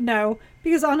 No,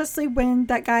 because honestly, when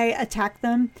that guy attacked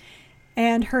them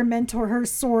and her mentor, her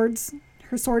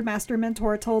swordmaster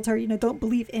mentor told her, you know, don't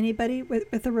believe anybody with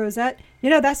the Rosette, you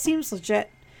know, that seems legit,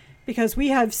 because we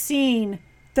have seen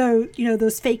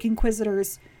those fake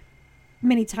Inquisitors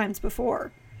many times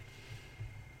before.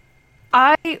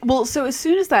 So as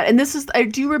soon as that, and I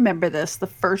do remember this the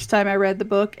first time I read the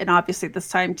book, and obviously this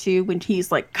time too, when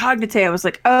he's like Cognitae, I was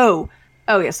like, oh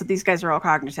yeah, so these guys are all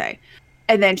Cognitae.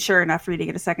 And then sure enough, reading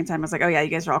it a second time, I was like, oh yeah, you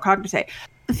guys are all Cognitae.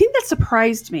 The thing that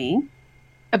surprised me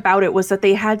about it was that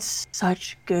they had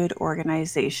such good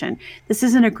organization. This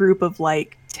isn't a group of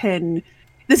like 10,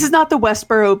 this is not the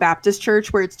Westboro Baptist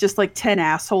Church where it's just like 10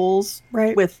 assholes,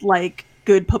 right, with like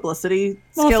good publicity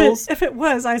skills. If it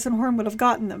was, Eisenhorn would have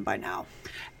gotten them by now.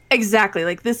 Exactly.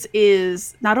 Like, this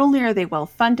is, not only are they well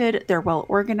funded, they're well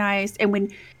organized. And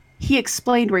when he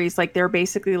explained where he's like, they're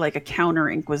basically like a counter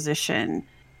Inquisition,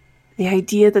 the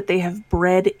idea that they have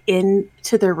bred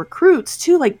into their recruits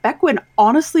too, like Bekwin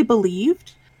honestly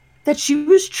believed that she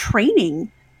was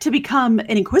training to become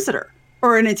an Inquisitor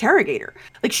or an interrogator.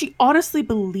 Like, she honestly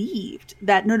believed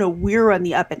that, no, we're on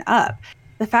the up and up.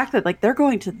 The fact that, like, they're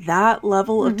going to that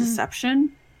level of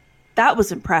deception, that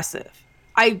was impressive.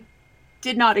 I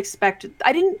did not expect,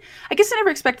 I guess I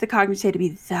never expected the Cognitae to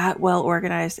be that well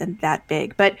organized and that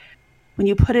big. But when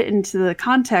you put it into the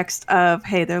context of,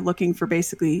 hey, they're looking for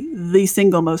basically the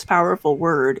single most powerful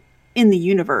word in the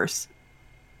universe.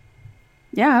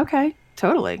 Yeah, okay,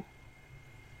 totally.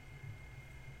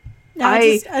 No,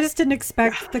 I just didn't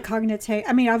expect the Cognitae.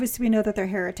 I mean, obviously we know that they're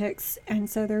heretics, and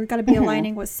so they're got to be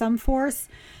aligning with some force.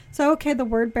 So, okay, the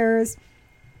word bearers,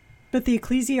 but the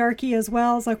ecclesiarchy as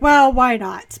well is like, well, why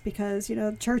not? Because, you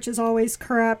know, the church is always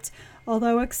corrupt,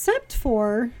 although except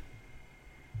for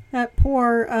that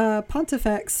poor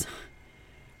Pontifex,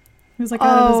 who was like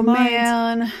out of his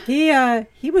mind. Man.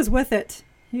 He was with it.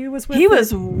 He was with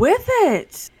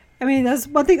it. I mean, that's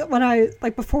one thing when I,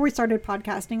 like, before we started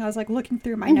podcasting, I was like looking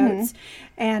through my notes,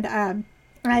 and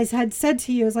I had said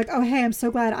to you, I was like, oh, hey, I'm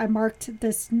so glad I marked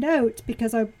this note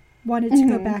because I wanted to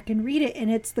go back and read it.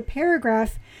 And it's the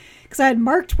paragraph, because I had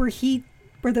marked where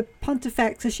the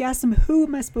Pontifex, so she asked him, who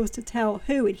am I supposed to tell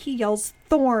who? And he yells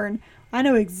Thorn I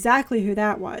know exactly who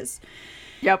that was.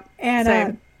 Yep.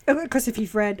 And of course, if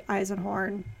you've read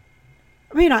Eisenhorn,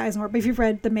 I mean not Eisenhorn, but if you've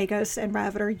read the Magos and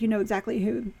Ravener, you know exactly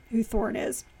who Thorn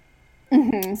is.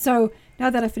 Mm-hmm. So now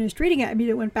that I finished reading it, I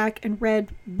immediately went back and read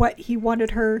what he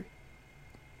wanted her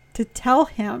to tell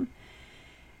him.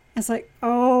 It's like,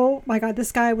 oh my God,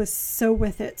 this guy was so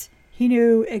with it. He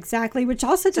knew exactly, which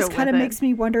also just kind of makes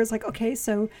me wonder. It's like, okay,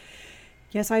 so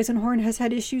yes, Eisenhorn has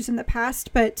had issues in the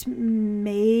past, but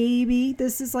maybe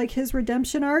this is like his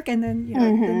redemption arc, and then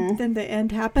then the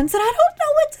end happens, and I don't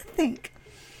know what to think.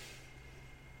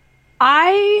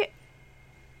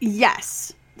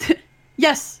 Yes,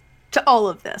 yes to all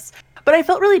of this, but I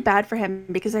felt really bad for him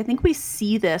because I think we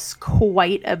see this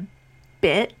quite a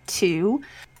bit too,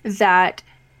 that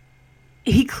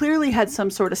he clearly had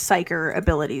some sort of psyker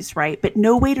abilities, right? But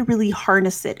no way to really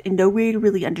harness it and no way to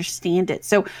really understand it.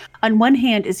 So on one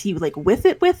hand, is he like with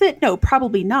it? No,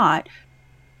 probably not.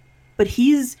 But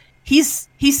he's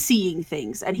seeing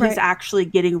things and he's actually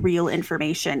getting real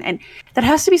information. And that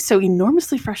has to be so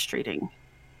enormously frustrating.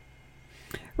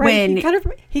 Right. He kind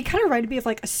of reminded me of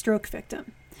like a stroke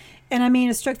victim. And I mean,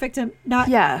 a stroke victim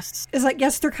is like,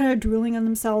 yes, they're kind of drooling on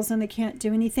themselves and they can't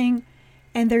do anything.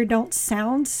 And they don't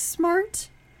sound smart,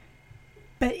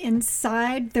 but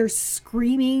inside they're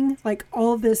screaming like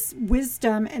all this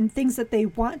wisdom and things that they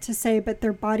want to say, but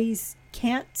their bodies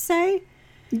can't say.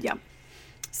 Yeah.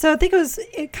 So I think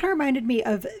it kind of reminded me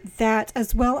of that,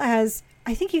 as well as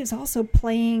I think he was also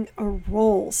playing a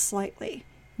role slightly,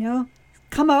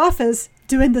 come off as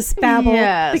doing this babble,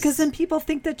 because then people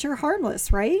think that you're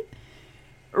harmless, right?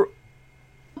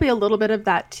 Be a little bit of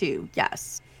that too.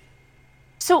 Yes.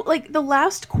 So, like, the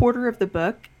last quarter of the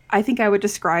book, I think I would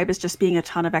describe as just being a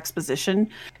ton of exposition,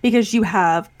 because you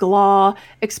have Glaw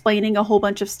explaining a whole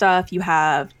bunch of stuff. You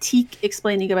have Teak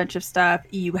explaining a bunch of stuff.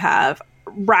 You have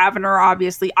Ravener,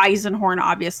 obviously. Eisenhorn,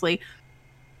 obviously.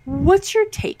 What's your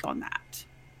take on that?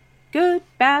 Good,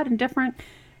 bad, indifferent?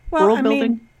 World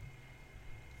building?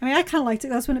 I kind of liked it.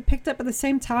 That's when it picked up at the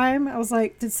same time. I was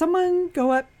like, did someone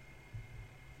go up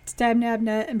to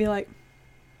Damnabnet and be like,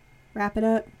 wrap it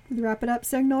up? The wrap it up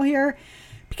signal here,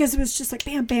 because it was just like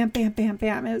bam, bam, bam, bam,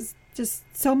 bam. It was just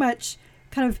so much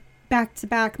kind of back to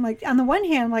back. I'm like, on the one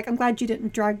hand, like, I'm glad you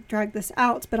didn't drag this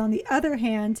out, but on the other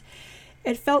hand,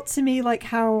 it felt to me like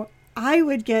how I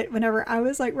would get whenever I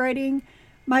was like writing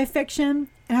my fiction,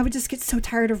 and I would just get so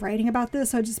tired of writing about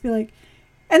this. So I'd just be like,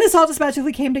 and this all just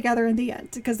magically came together in the end,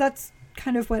 because that's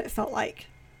kind of what it felt like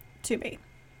to me.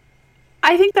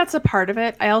 I think that's a part of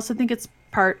it. I also think it's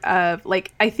part of,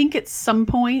 like, I think at some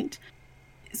point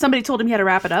somebody told him he had to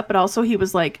wrap it up, but also he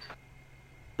was like,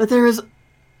 but there is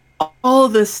all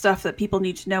this stuff that people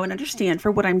need to know and understand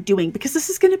for what I'm doing, because this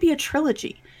is going to be a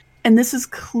trilogy and this is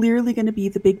clearly going to be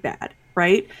the big bad,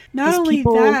 right? Not only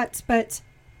that, but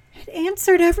it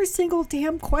answered every single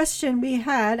damn question we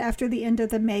had after the end of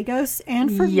the Magos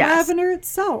and for Ravener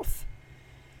itself.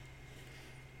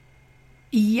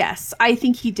 Yes, I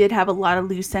think he did have a lot of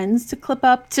loose ends to clip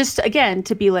up, just again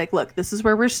to be like, look, this is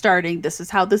where we're starting. This is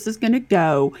how this is going to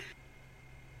go.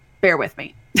 Bear with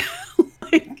me.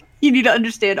 Like, you need to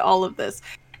understand all of this.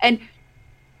 And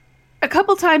a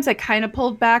couple times I kind of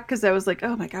pulled back because I was like,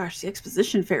 oh my gosh, the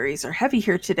exposition fairies are heavy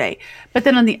here today. But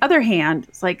then on the other hand,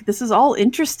 it's like, this is all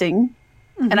interesting.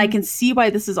 And I can see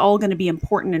why this is all going to be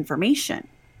important information.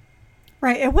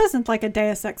 Right. It wasn't like a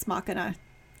Deus Ex Machina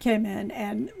came in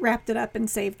and wrapped it up and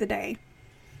saved the day.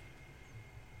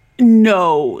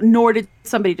 No, nor did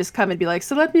somebody just come and be like,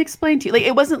 so let me explain to you. Like,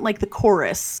 it wasn't like the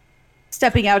chorus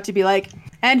stepping out to be like,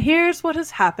 and here's what has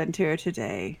happened here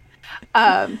today.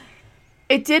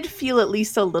 It did feel at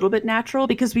least a little bit natural,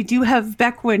 because we do have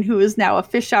Bequin, who is now a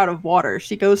fish out of water.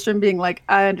 She goes from being like,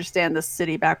 I understand this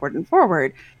city backward and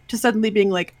forward, to suddenly being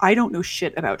like, I don't know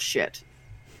shit about shit.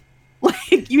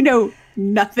 Like,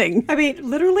 nothing. I mean,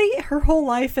 literally, her whole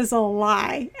life is a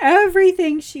lie.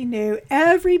 Everything she knew,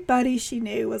 everybody she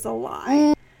knew was a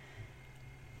lie.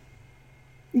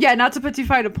 Yeah, not to put too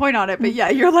fine a point on it, but yeah,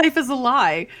 your life is a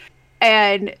lie.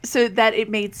 And so that it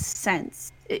made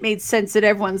sense. It made sense that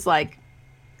everyone's like,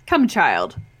 come,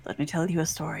 child, let me tell you a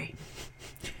story.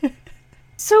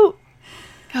 So,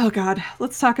 oh God,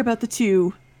 let's talk about the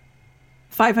two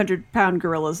 500-pound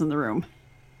gorillas in the room.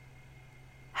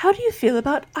 How do you feel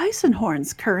about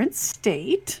Eisenhorn's current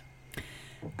state?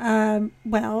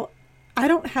 Well, I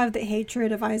don't have the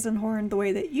hatred of Eisenhorn the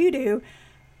way that you do.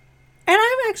 And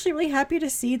I'm actually really happy to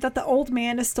see that the old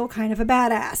man is still kind of a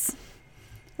badass.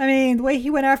 I mean, the way he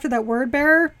went after that word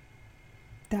bearer,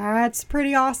 that's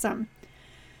pretty awesome.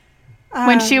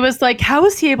 When she was like, how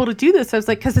is he able to do this? I was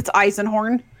like, because it's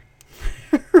Eisenhorn.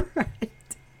 Right.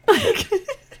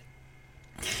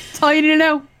 That's all you need to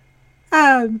know.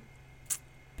 And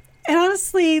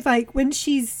honestly, like when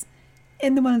she's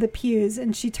in one of the pews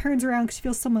and she turns around because she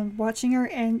feels someone watching her,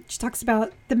 and she talks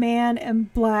about the man in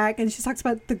black, and she talks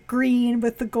about the green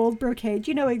with the gold brocade.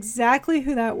 You know exactly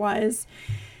who that was.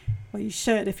 Well, you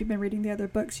should. If you've been reading the other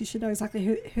books, you should know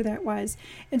exactly who that was.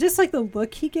 And just like the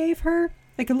look he gave her,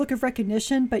 like a look of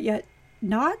recognition, but yet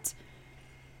not.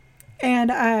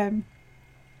 And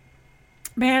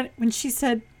man, when she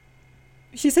said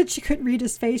she couldn't read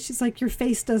his face, she's like, your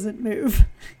face doesn't move.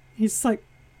 He's like,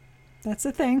 that's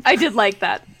a thing. I did like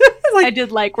that. Like, I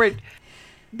did like where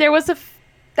there was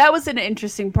that was an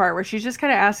interesting part where she's just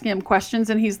kind of asking him questions,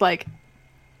 and he's like,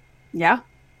 yeah,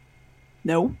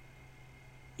 no,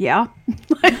 yeah.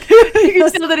 Like, you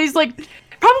can tell that he's like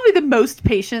probably the most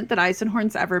patient that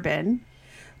Eisenhorn's ever been.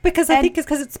 Because I think it's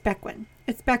because it's Bequin.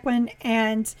 It's Bequin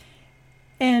and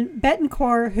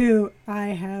Betancourt, who I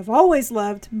have always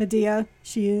loved, Medea.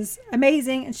 She is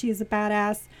amazing and she is a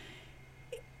badass.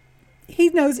 He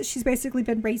knows that she's basically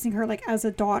been raising her like as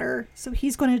a daughter, so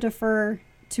he's going to defer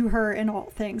to her in all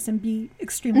things and be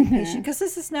extremely patient, because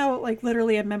this is now like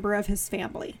literally a member of his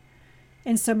family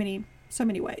in so many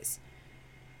ways.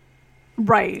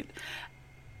 Right.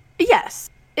 Yes,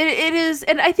 it is,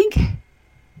 and I think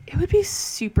it would be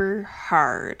super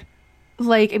hard.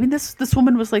 Like, I mean, this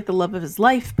woman was like the love of his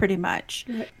life, pretty much,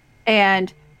 Right.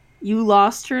 and you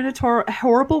lost her in a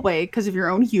horrible way because of your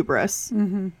own hubris.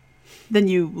 Mm-hmm. Then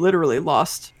you literally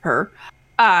lost her.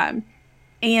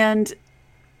 And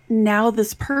now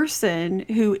this person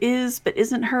who is but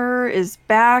isn't her is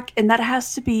back, and that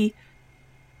has to be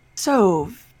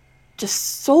so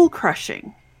just soul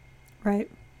crushing. Right.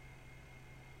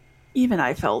 Even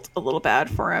I felt a little bad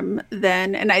for him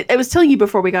then. And I was telling you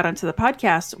before we got onto the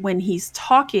podcast, when he's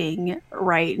talking,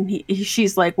 right, and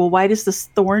she's like, well, why does this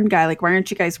Thorn guy, like, why aren't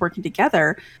you guys working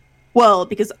together? Well,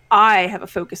 because I have a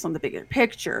focus on the bigger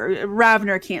picture.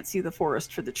 Ravner can't see the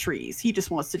forest for the trees. He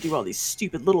just wants to do all these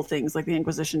stupid little things like the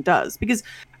Inquisition does. Because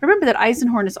remember that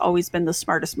Eisenhorn has always been the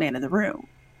smartest man in the room.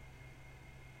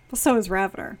 Well, so is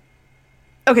Ravner.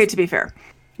 Okay, to be fair.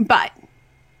 But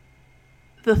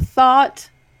the thought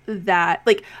that,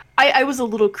 like, I was a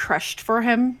little crushed for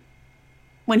him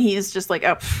when he is just like,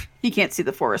 oh, he can't see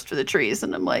the forest for the trees.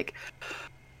 And I'm like,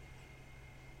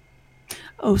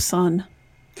 oh, son.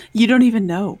 You don't even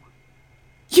know.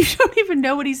 You don't even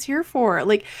know what he's here for.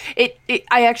 Like,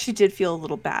 I actually did feel a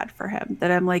little bad for him,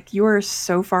 that I'm like, you are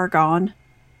so far gone.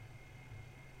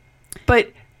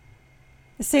 But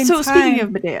The same so time, speaking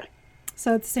of Medea,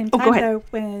 so at the same go time, ahead. though,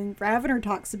 when Ravner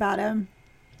talks about him,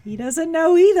 he doesn't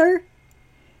know either.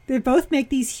 They both make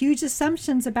these huge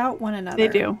assumptions about one another. they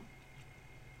do.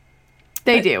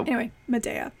 They But do. Anyway,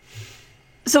 Medea.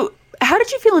 So how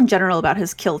did you feel in general about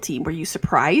his kill team? Were you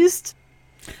surprised?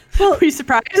 Well, Were you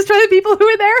surprised by the people who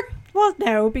were there? well,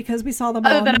 no, because we saw them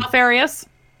all. Other than Alfarius?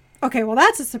 Okay, well,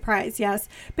 that's a surprise, yes.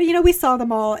 But we saw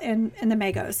them all in the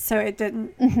Magos, so it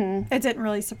didn't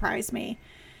really surprise me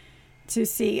to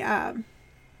see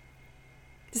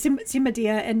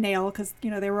Medea and Nail, because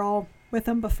they were all with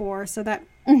them before, so that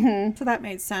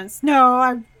made sense. No,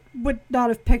 I would not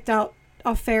have picked out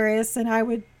Alfarius, and I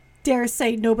would dare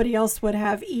say nobody else would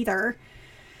have either.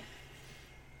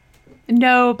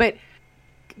 No, but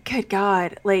good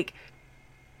God, like,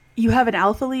 you have an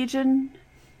Alpha Legion,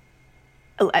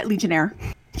 Legionnaire.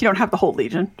 You don't have the whole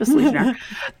Legion, just Legionnaire.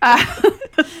 I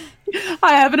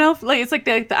have an Alpha, like, it's like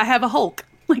I have a Hulk.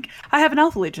 Like, I have an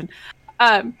Alpha Legion.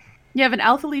 You have an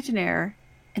Alpha Legionnaire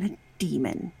and a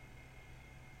demon.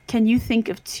 Can you think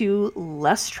of two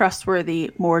less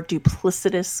trustworthy, more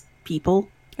duplicitous people?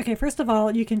 Okay, first of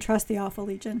all, you can trust the Alpha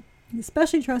Legion. You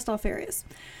especially trust Alfarius.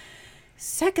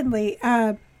 Secondly,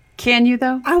 Can you,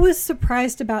 though? I was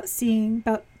surprised about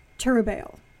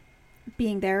Turubale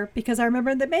being there, because I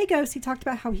remember in the Magos he talked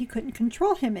about how he couldn't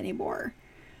control him anymore.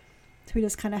 So he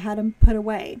just kind of had him put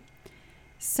away.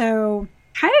 So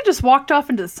Kind of just walked off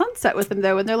into the sunset with him,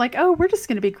 though, and they're like, oh, we're just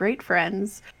going to be great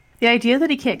friends. The idea that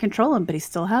he can't control him, but he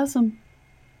still has him.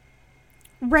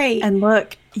 right. And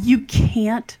look, you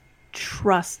can't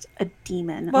trust a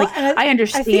demon. Well, like, and I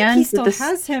understand I think he that still this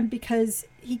has him, because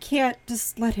he can't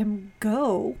just let him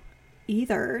go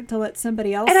either to let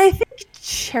somebody else. and I think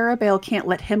Cherubale can't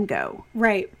let him go.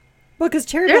 Right. Well, because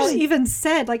Cherubale There's- even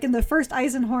said, like in the first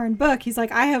Eisenhorn book, he's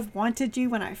like, I have wanted you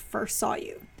when I first saw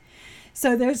you.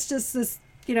 So there's just this,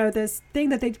 this thing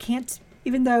that they can't,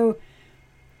 even though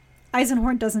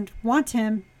Eisenhorn doesn't want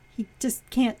him, he just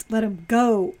can't let him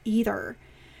go either.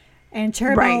 And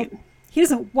Cherubale, Right. he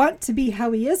doesn't want to be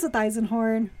how he is with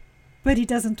Eisenhorn, but he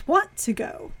doesn't want to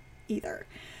go either.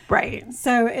 Right.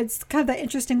 So it's kind of that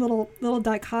interesting little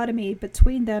dichotomy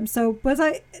between them. So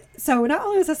not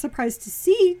only was I surprised to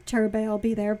see Cherubale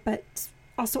be there, but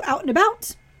also out and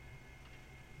about.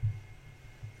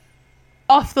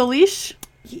 Off the leash?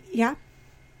 Yeah.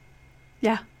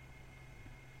 Yeah.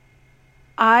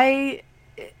 And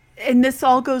this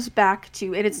all goes back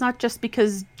to, and it's not just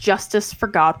because justice for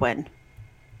Godwyn.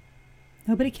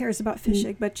 Nobody cares about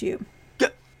fishing but you.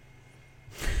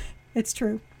 It's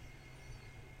true.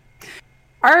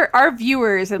 Our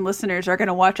viewers and listeners are going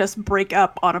to watch us break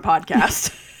up on a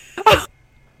podcast.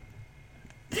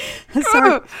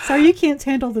 sorry, you can't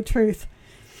handle the truth.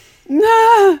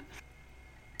 Nah,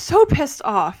 so pissed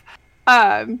off.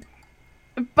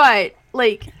 But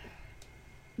like,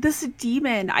 this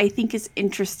demon, I think, is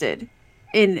interested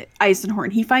in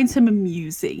Eisenhorn. He finds him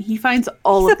amusing. He finds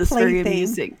all of this very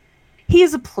amusing. He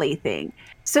is a plaything.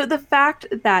 So the fact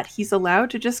that he's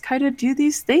allowed to just kind of do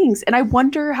these things, and I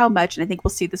wonder how much, and I think we'll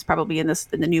see this probably in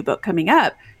the new book coming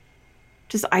up,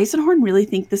 does Eisenhorn really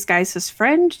think this guy's his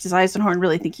friend? Does Eisenhorn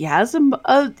really think he has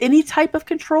any type of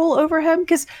control over him?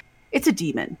 Because it's a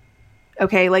demon,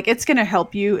 okay? Like, it's going to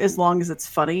help you as long as it's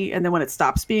funny, and then when it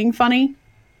stops being funny,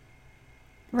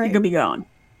 right, you're going to be gone.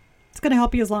 It's going to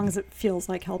help you as long as it feels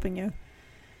like helping you.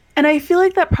 And I feel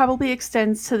like that probably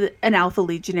extends to an Alpha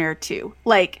Legionnaire too.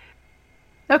 Like,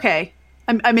 okay,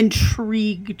 I'm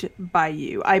intrigued by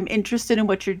you. I'm interested in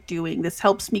what you're doing. This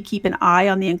helps me keep an eye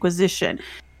on the Inquisition.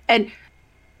 And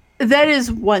that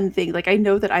is one thing. Like, I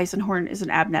know that Eisenhorn is an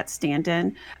Abnett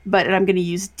stand-in, and I'm going to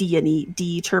use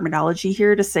D terminology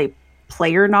here to say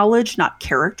player knowledge, not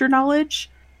character knowledge.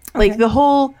 Okay. Like, the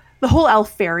whole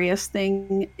Alfarius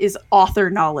thing is author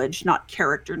knowledge, not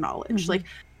character knowledge. Mm-hmm. Like,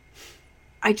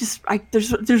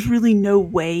 there's really no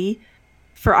way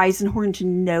for Eisenhorn to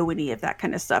know any of that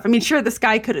kind of stuff. I mean, sure, this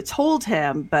guy could have told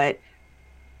him, but,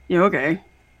 okay,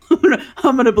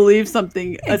 I'm gonna believe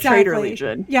something. Exactly. A traitor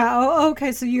legion. Yeah. Oh,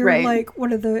 okay. So you're right. Like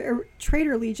one of the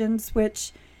traitor legions,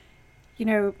 which,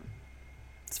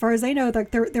 as far as I know,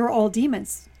 like they're all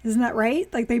demons. Isn't that right?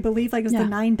 Like, they believe like it's the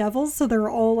 9 devils, so they're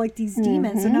all like these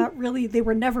demons. They're not really. They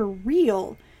were never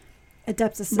real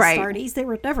Adeptus Astartes. Right. They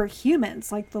were never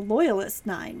humans like the Loyalist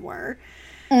 9 were.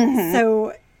 Mm-hmm.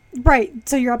 So. Right.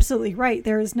 So you're absolutely right.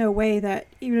 There is no way that,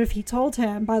 even if he told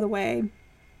him, by the way,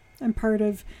 I'm part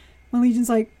of my legion's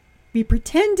like, we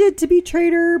pretended to be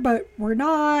traitor, but we're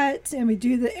not. And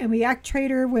we act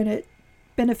traitor when it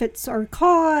benefits our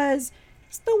cause.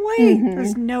 There's no way. Mm-hmm.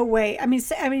 There's no way. I mean,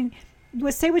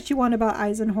 say what you want about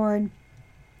Eisenhorn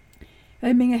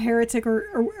and being a heretic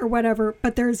or whatever,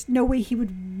 but there's no way he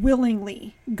would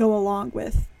willingly go along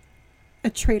with a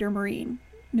traitor Marine,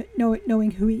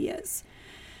 knowing who he is.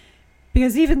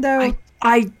 Because even though...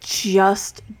 I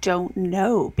just don't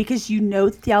know. Because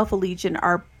that the Alpha Legion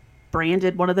are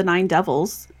branded one of the 9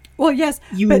 devils. Well, yes.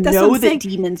 But know that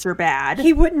demons are bad.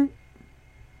 He wouldn't...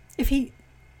 He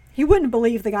wouldn't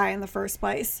believe the guy in the first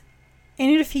place.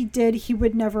 And if he did, he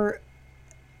would never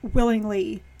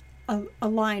willingly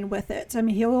align with it. I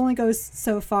mean, he'll only go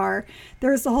so far.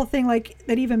 There's the whole thing like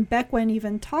that even Beckwin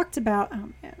even talked about... Oh,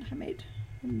 man, I made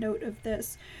a note of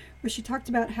this. Where she talked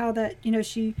about how that,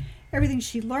 everything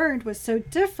she learned was so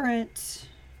different.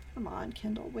 Come on,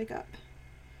 Kendall, wake up.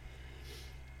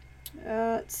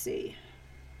 Let's see.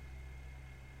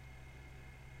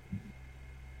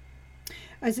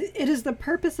 As it is the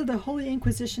purpose of the Holy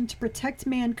Inquisition to protect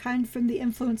mankind from the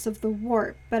influence of the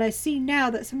warp, but I see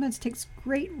now that sometimes it takes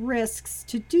great risks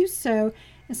to do so,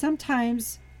 and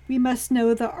sometimes we must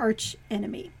know the arch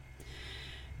enemy.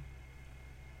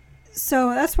 So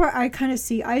that's where I kind of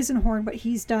see Eisenhorn, what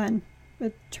he's done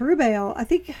with Cherubale. I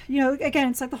think, again,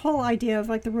 it's like the whole idea of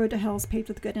like the road to hell is paved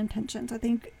with good intentions. I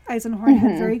think Eisenhorn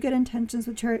had very good intentions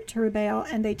with Cherubale,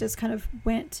 and they just kind of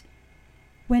went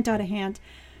out of hand.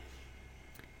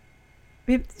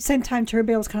 But at the same time,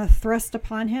 Cherubale was kind of thrust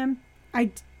upon him.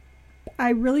 I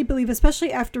really believe,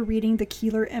 especially after reading the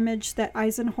Keeler image, that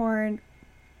Eisenhorn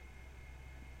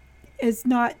is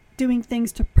not doing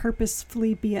things to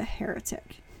purposefully be a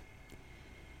heretic.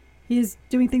 He is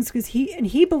doing things because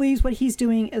he believes what he's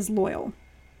doing is loyal.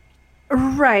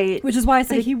 Right. Which is why I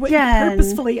say he wouldn't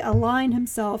purposefully align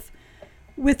himself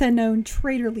with a known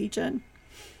traitor legion.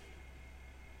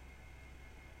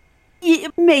 Yeah,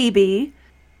 maybe.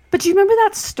 But do you remember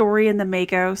that story in the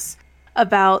Magos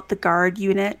about the guard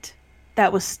unit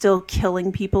that was still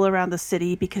killing people around the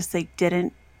city because they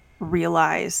didn't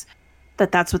realize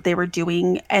that that's what they were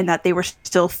doing and that they were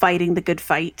still fighting the good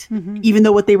fight, even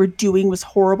though what they were doing was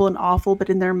horrible and awful, but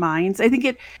in their minds, I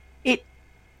think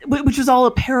which was all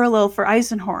a parallel for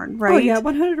Eisenhorn, right? Oh yeah,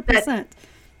 100%.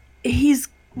 He's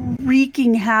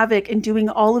wreaking havoc and doing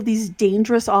all of these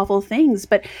dangerous, awful things.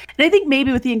 And I think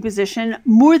maybe with the Inquisition,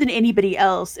 more than anybody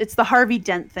else, it's the Harvey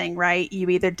Dent thing, right? You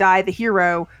either die the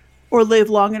hero or live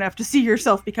long enough to see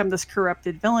yourself become this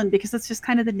corrupted villain, because that's just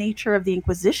kind of the nature of the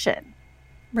Inquisition.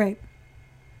 Right.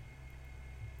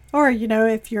 Or,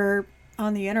 if you're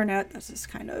on the internet, that's just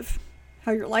kind of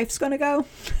how your life's going to go.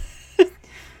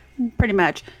 Pretty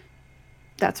much.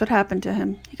 That's what happened to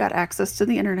him. He got access to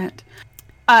the internet.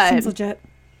 Seems legit.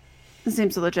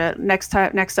 Seems legit. Next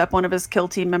up, one of his kill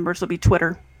team members will be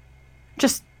Twitter.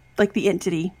 Just like the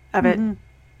entity of it.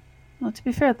 Well, to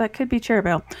be fair, that could be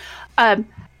Cherubale.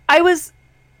 I was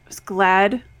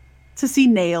glad to see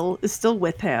Nail is still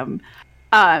with him.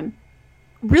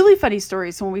 Really funny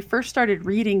story. So when we first started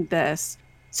reading this,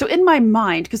 so in my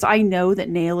mind, because I know that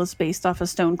Nail is based off of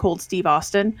Stone Cold Steve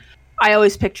Austin, I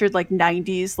always pictured like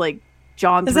 90s, like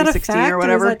John 316 or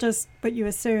whatever. Or is that just what you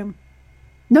assume?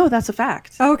 No, that's a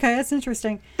fact. Oh, okay, that's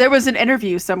interesting. There was an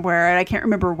interview somewhere, and I can't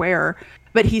remember where,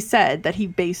 but he said that he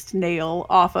based Nail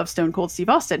off of Stone Cold Steve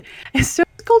Austin. And Stone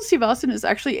Cold Steve Austin is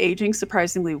actually aging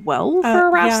surprisingly well for a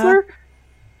wrestler.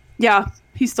 Yeah,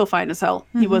 he's still fine as hell.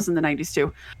 He was in the 90s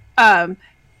too.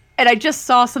 And I just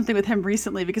saw something with him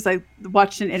recently because I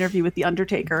watched an interview with The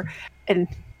Undertaker, and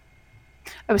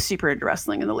I was super into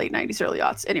wrestling in the late 90s, early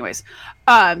aughts. Anyways,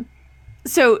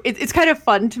 so it's kind of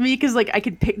fun to me because like I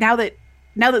can pick now that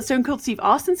Stone Cold Steve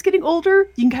Austin's getting older,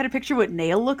 you can kind of picture what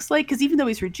Nail looks like, because even though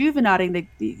he's rejuvenating,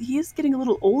 he is getting a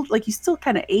little old. Like he's still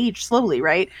kind of aged slowly,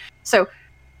 right? So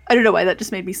I don't know why that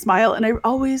just made me smile, and I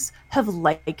always have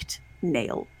liked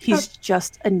Nail. He's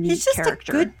just a neat he's just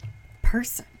character. A good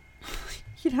person.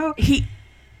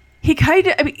 He kind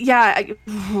of, I mean, yeah,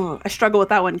 I struggle with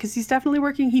that one because he's definitely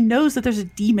working. He knows that there's a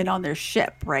demon on their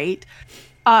ship, right?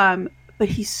 But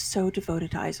he's so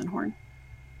devoted to Eisenhorn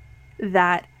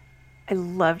that I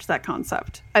loved that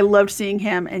concept. I loved seeing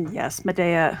him, and yes,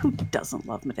 Medea. Who doesn't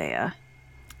love Medea?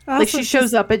 Like she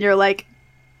shows up, and you're like.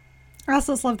 I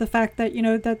also just love the fact that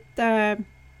that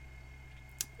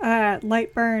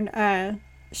Lightburn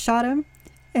shot him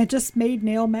and just made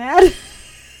Nail mad.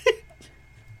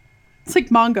 It's like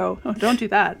Mongo. Oh, don't do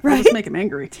that. Right? That'll just make him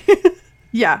angry.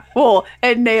 Yeah. Well,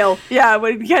 and Nail. Yeah,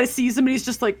 when he kind of sees him, and he's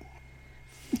just like,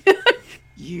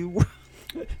 you.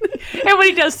 And when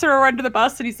he does throw her under the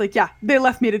bus, and he's like, yeah, they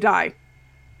left me to die.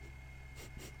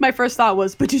 My first thought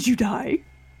was, but did you die?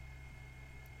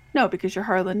 No, because you're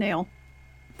Harlan Nail.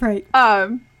 Right.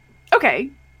 Okay.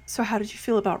 So how did you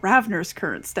feel about Ravner's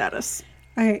current status?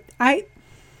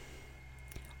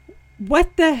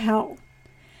 What the hell?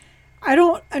 I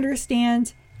don't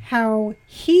understand how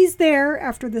he's there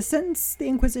after the sentence the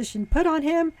Inquisition put on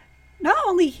him. Not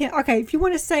only him. Okay, if you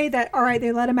want to say that, all right,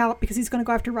 they let him out because he's going to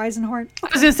go after Eisenhorn. Okay. I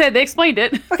was going to say, they explained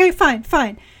it. Okay, fine.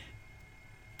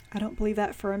 I don't believe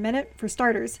that for a minute, for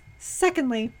starters.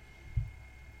 Secondly,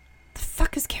 the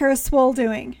fuck is Kara Swole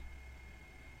doing?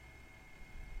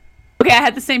 Okay, I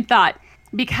had the same thought.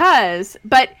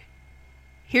 But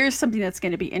here's something that's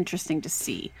going to be interesting to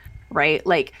see, right?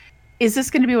 Like, is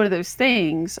this going to be one of those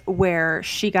things where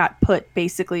she got put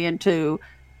basically into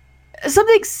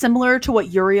something similar to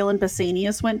what Uriel and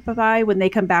Basanius went by when they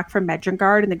come back from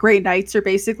Medjugorje, and the Grey Knights are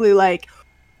basically like,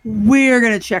 we're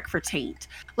going to check for taint.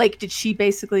 Like, did she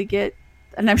basically get,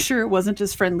 and I'm sure it wasn't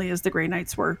as friendly as the Grey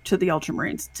Knights were to the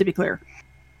Ultramarines, to be clear,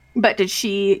 but did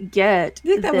she get Do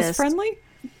you think that was friendly?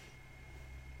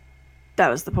 That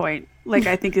was the point. Like,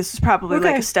 I think this is probably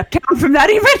like a step down from that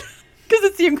even, because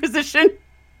it's the Inquisition.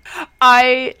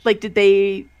 Did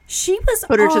they She was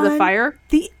put her to the fire?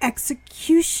 The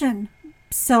execution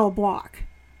cell block.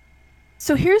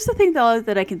 So here's the thing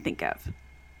that I can think of,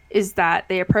 is that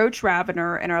they approach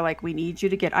Ravener and are like, we need you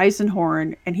to get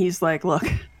Eisenhorn. And he's like, look,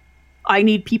 I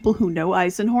need people who know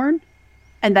Eisenhorn,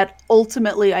 and that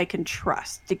ultimately I can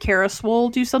trust. Did Kara Swole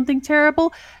do something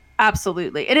terrible?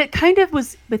 Absolutely. And it kind of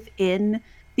was within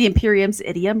the Imperium's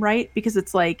idiom, right? Because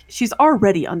it's like, she's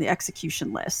already on the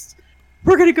execution list.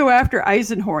 We're going to go after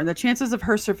Eisenhorn. The chances of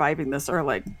her surviving this are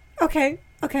like... Okay,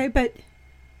 but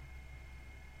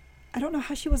I don't know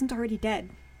how she wasn't already dead.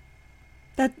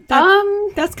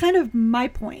 That's kind of my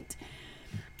point.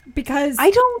 Because...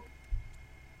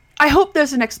 I hope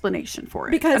there's an explanation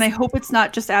for it. And I hope it's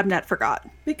not just Abnett forgot.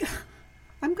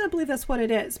 I'm going to believe that's what it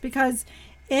is. Because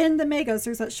in the Magos,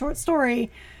 there's that short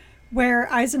story where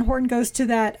Eisenhorn goes to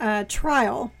that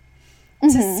trial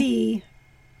to see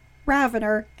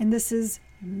Ravener, and this is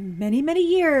many, many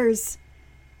years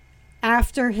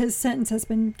after his sentence has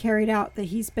been carried out, that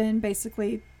he's been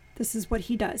basically, this is what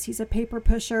he does. He's a paper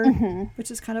pusher, which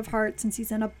is kind of hard since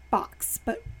he's in a box,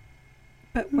 but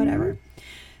whatever.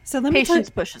 So let me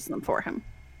Patience pushes them for him.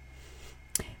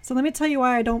 So let me tell you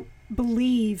why I don't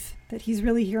believe that he's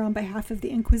really here on behalf of the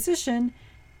Inquisition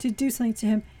to do something to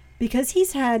him. Because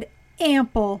he's had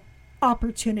ample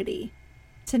opportunity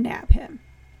to nab him.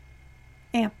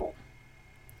 Ample.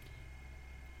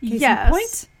 Case yes. in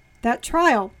point, that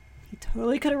trial. He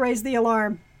totally could have raised the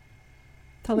alarm.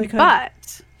 Totally could.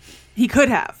 But he could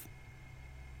have.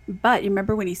 But you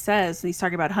remember when he says, and he's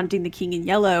talking about hunting the king in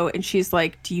yellow, and she's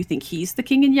like, do you think he's the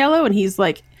king in yellow? And he's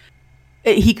like,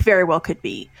 he very well could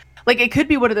be. Like, it could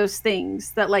be one of those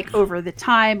things that, like, over the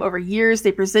time, over years,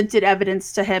 they presented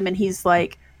evidence to him, and he's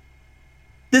like,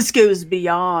 this goes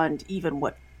beyond even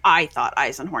what I thought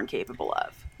Eisenhorn capable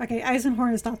of. Okay,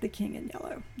 Eisenhorn is not the king in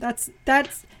yellow. That's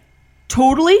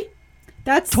totally agree.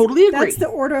 That's the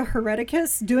Order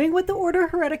Hereticus doing what the Order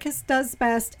Hereticus does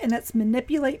best, and that's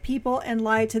manipulate people and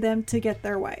lie to them to get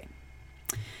their way.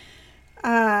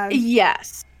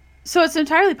 Yes. So it's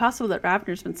entirely possible that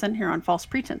Ravner's been sent here on false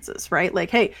pretenses, right?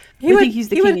 Like, hey, we think he's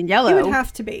the king in yellow. He would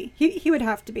have to be. He would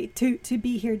have to be to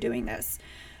be here doing this,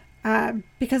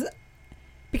 because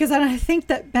I think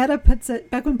that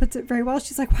Bequin puts it very well.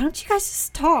 She's like, why don't you guys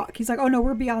just talk? He's like, oh no,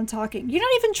 we're beyond talking. You're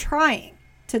not even trying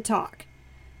to talk.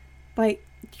 Like,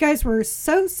 you guys were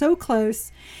so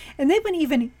close. And then when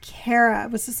even Kara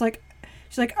was just like,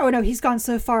 she's like, oh no, he's gone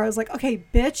so far. I was like, okay,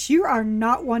 bitch, you are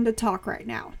not one to talk right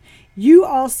now. You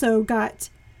also got...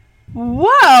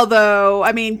 Well, though,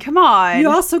 I mean, come on. You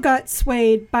also got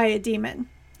swayed by a demon,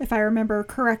 if I remember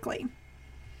correctly.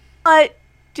 But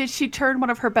did she turn one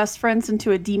of her best friends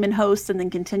into a demon host and then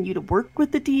continue to work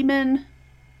with the demon?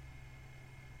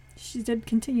 She did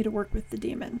continue to work with the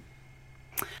demon.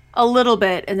 A little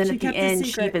bit, and then She at the kept end, his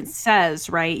she secret. even says,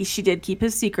 right, she did keep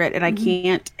his secret, and I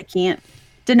can't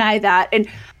deny that. And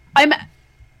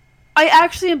I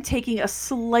actually am taking a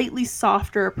slightly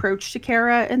softer approach to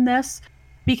Kara in this,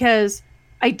 because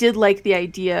I did like the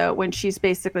idea when she's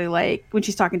basically like, when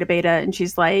she's talking to Beta, and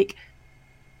she's like,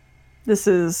 this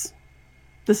is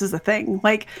the thing.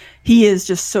 Like, he is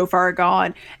just so far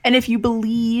gone. And if you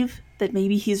believe that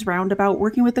maybe he's roundabout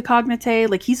working with the Cognite,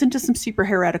 like, he's into some super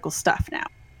heretical stuff now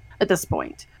at this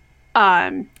point.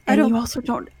 And you also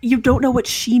don't know what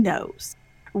she knows.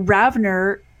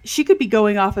 Ravner, she could be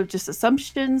going off of just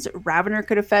assumptions. Ravner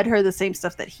could have fed her the same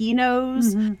stuff that he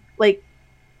knows. Mm-hmm. Like,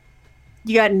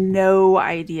 you got no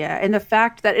idea. And the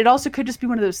fact that it also could just be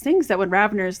one of those things that when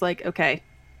Ravner's like, okay,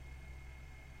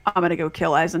 I'm going to go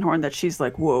kill Eisenhorn, that she's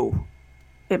like, whoa,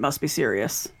 it must be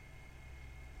serious.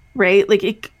 Right?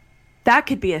 Like, that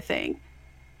could be a thing.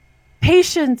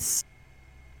 Patience,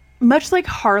 much like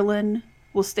Harlan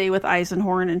will stay with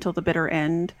Eisenhorn until the bitter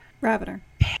end. Ravner.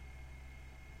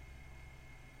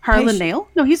 Harlan Nail?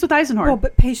 No, he's with Eisenhorn. Well,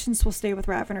 but Patience will stay with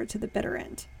Ravner to the bitter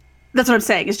end. That's what I'm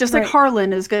saying. It's just like Right.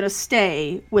 Harlan is going to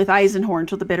stay with Eisenhorn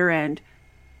till the bitter end.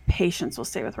 Patience will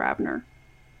stay with Ravner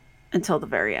until the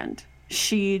very end.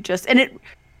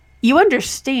 You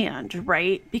understand,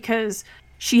 right? Because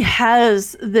she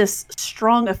has this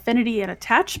strong affinity and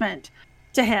attachment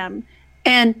to him.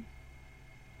 And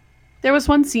there was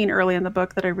one scene early in the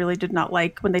book that I really did not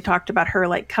like, when they talked about her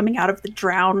like coming out of the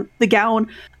gown,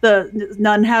 the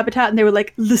nun habitat, and they were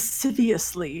like,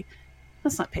 lasciviously.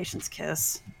 That's not Patience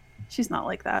kiss. She's not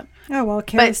like that. Oh, well,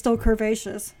 Kara's still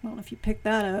curvaceous. I don't know if you picked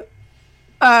that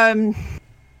up.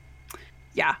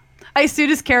 Yeah. As soon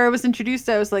as Kara was introduced,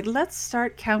 I was like, let's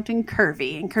start counting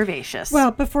curvy and curvaceous.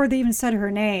 Well, before they even said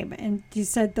her name, and you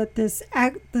said that this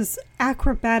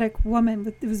acrobatic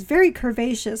woman, it was very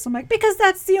curvaceous. I'm like, because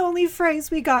that's the only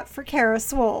phrase we got for Kara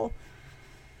Swole.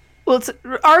 Well, it's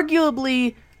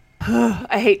arguably,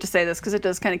 I hate to say this because it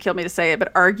does kind of kill me to say it,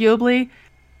 but arguably,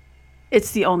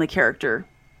 it's the only character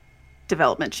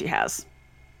development she has.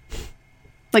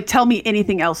 Like, tell me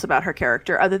anything else about her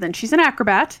character other than she's an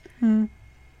acrobat.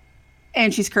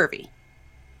 And she's curvy.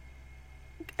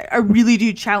 I really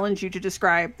do challenge you to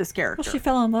describe this character. Well, she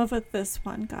fell in love with this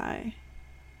one guy.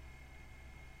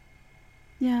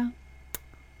 Yeah.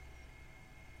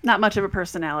 Not much of a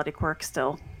personality quirk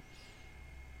still.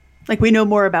 Like, we know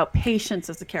more about Patience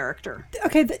as a character.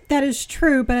 Okay, that is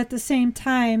true, but at the same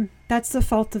time, that's the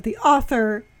fault of the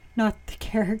author, not the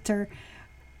character.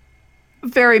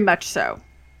 Very much so.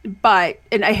 But,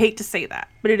 and I hate to say that,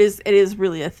 but it is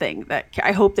really a thing that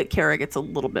I hope that Kara gets a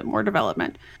little bit more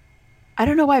development. I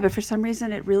don't know why, but for some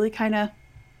reason it really kind of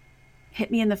hit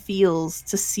me in the feels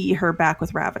to see her back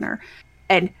with Ravner.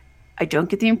 And I don't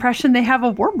get the impression they have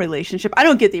a warm relationship. I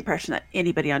don't get the impression that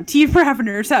anybody on Team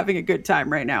Ravner is having a good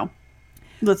time right now.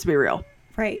 Let's be real.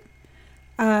 Right.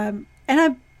 And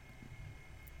I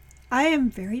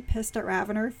am very pissed at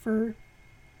Ravner for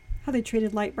how they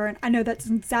treated Lightburn. I know that's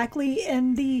exactly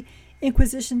in the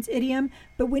Inquisition's idiom,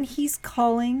 but when he's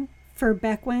calling for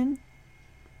Bequin,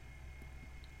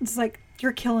 it's like,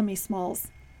 you're killing me, Smalls.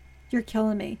 You're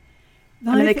killing me.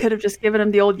 They could have just given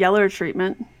him the old Yeller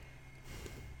treatment.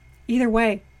 Either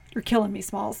way, you're killing me,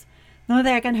 Smalls. The only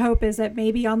thing I can hope is that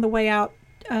maybe on the way out,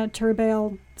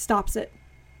 Turbail stops it.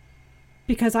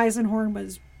 Because Eisenhorn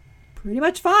was pretty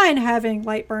much fine having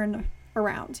Lightburn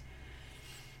around.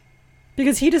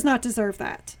 Because he does not deserve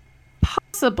that.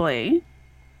 Possibly.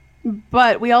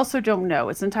 But we also don't know.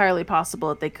 It's entirely possible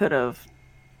that they could have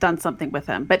done something with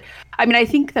him. But, I mean, I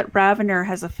think that Ravener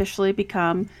has officially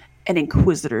become an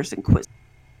Inquisitor's Inquisitor.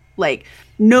 Like,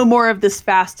 no more of this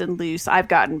fast and loose. I've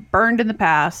gotten burned in the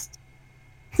past.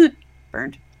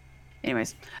 Burned.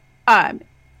 Anyways.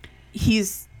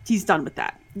 He's done with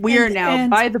that. We are now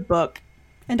by the book.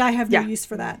 And I have no use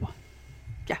for that.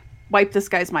 Yeah. Wipe this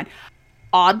guy's mind.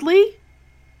 Oddly,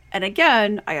 and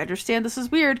again, I understand this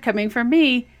is weird coming from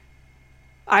me,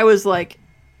 I was like,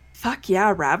 fuck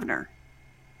yeah, Ravener.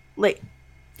 Like,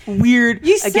 weird.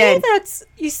 You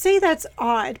say that's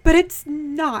odd, but it's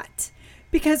not.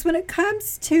 Because when it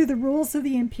comes to the rules of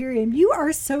the Imperium, you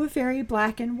are so very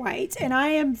black and white, and I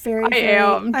am very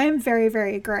very,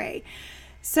 very gray.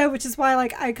 So, which is why,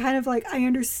 like, I kind of like, I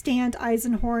understand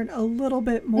Eisenhorn a little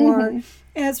bit more. Mm-hmm.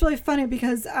 And it's really funny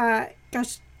because,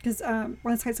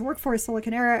 Ronskites work for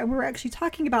Silicon Era, and we were actually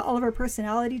talking about all of our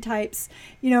personality types.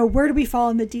 You know, where do we fall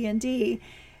in the D&D?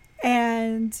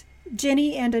 And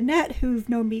Jenny and Annette, who've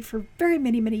known me for very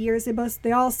many, many years,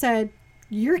 they all said,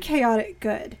 you're chaotic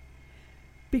good.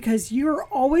 Because you're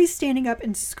always standing up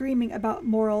and screaming about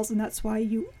morals, and that's why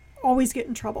you always get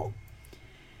in trouble.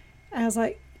 And I was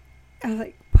like,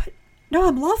 what? No,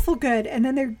 I'm lawful good. And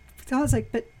then I was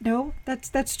like, but no,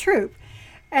 that's true.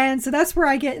 And so that's where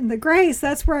I get in the gray. So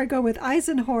that's where I go with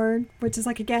Eisenhorn, which is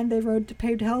like, again, the road to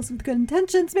paved hells with good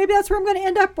intentions. Maybe that's where I'm going to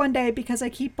end up one day because I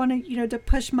keep wanting, to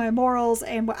push my morals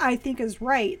and what I think is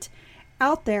right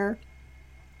out there.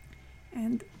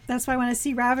 And that's why when I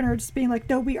see Ravener just being like,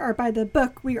 no, we are by the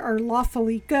book. We are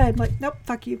lawfully good. I'm like, nope,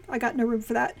 fuck you. I got no room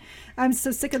for that. I'm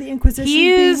so sick of the Inquisition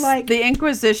being like... The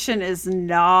Inquisition is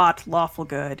not lawful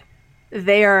good.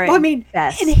 They are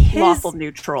best lawful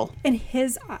neutral. In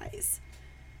his eyes.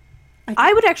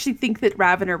 I would actually think that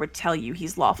Ravener would tell you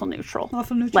he's lawful neutral.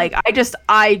 Lawful neutral. Like,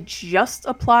 I just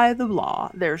apply the law.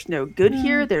 There's no good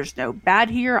here. There's no bad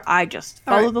here. I just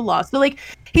follow the law. So, like,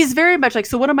 he's very much like,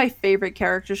 so one of my favorite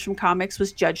characters from comics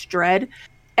was Judge Dredd.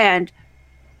 And,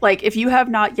 like, if you have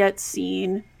not yet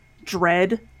seen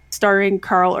Dredd starring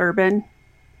Carl Urban,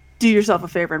 do yourself a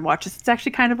favor and watch this. It's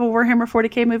actually kind of a Warhammer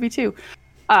 40k movie, too.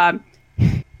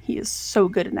 He is so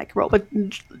good in that role. But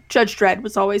Judge Dredd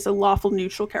was always a lawful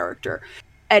neutral character.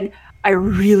 And I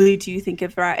really do think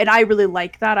of that. And I really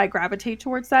like that. I gravitate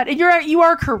towards that. And you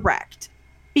are correct.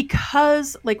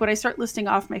 Because, like, when I start listing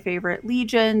off my favorite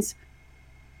legions,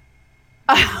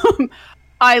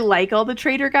 I like all the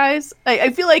traitor guys.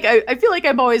 I feel like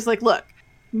I'm always like, look,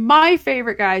 my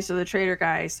favorite guys are the traitor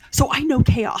guys. So I know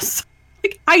chaos.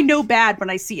 Like, I know bad when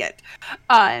I see it.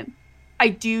 I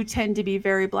do tend to be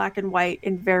very black and white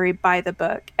and very by the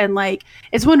book. And, like,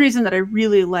 it's one reason that I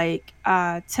really like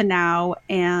Tanau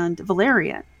and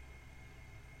Valerian.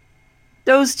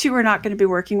 Those two are not going to be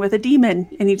working with a demon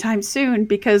anytime soon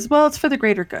because, well, it's for the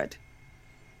greater good.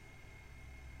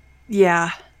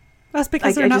 Yeah. That's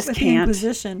because they're not with the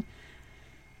Inquisition.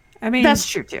 I mean... That's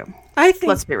true, too.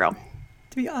 Let's be real.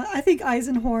 I think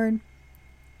Eisenhorn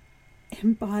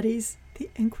embodies the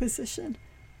Inquisition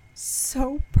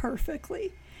so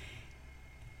perfectly.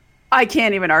 I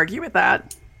can't even argue with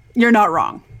that. You're not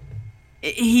wrong.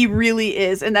 He really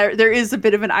is. And there is a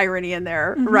bit of an irony in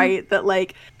there, right? That,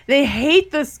 like, they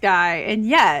hate this guy, and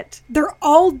yet... They're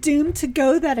all doomed to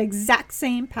go that exact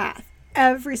same path.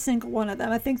 Every single one of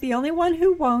them. I think the only one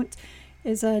who won't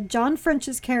is John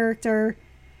French's character.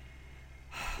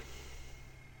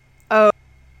 Oh.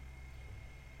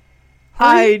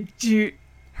 I do...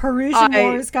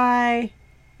 Harusian Wars guy.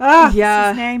 Oh, yeah. What's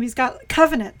his name? He's got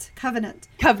Covenant.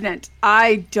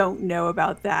 I don't know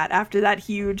about that. After that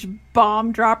huge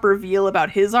bomb drop reveal about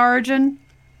his origin,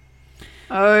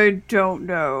 I don't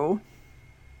know.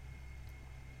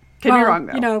 Could be wrong,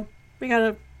 though. We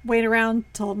gotta wait around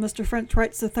till Mr. French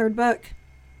writes the third book.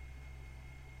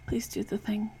 Please do the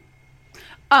thing.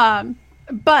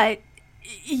 But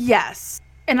yes,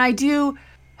 and I do.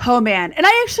 Oh, man. And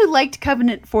I actually liked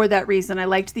Covenant for that reason. I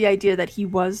liked the idea that he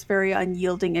was very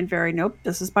unyielding and very, nope,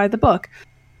 this is by the book.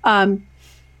 I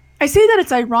say that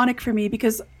it's ironic for me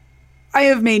because I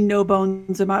have made no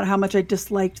bones about how much I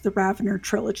disliked the Ravener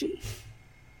trilogy.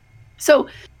 So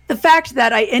the fact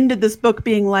that I ended this book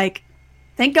being like,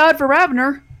 thank God for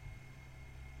Ravener.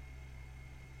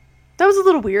 that was a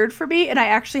little weird for me. And I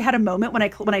actually had a moment when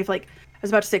I like, I was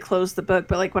about to say close the book,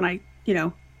 but like when I,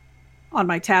 on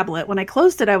my tablet, when I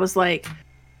closed it, I was like,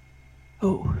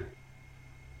 oh,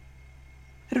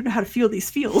 I don't know how to feel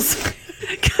these feels.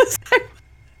 Because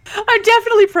I'm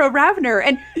definitely pro Ravener.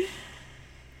 And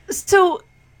so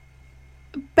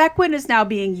Bequin is now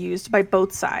being used by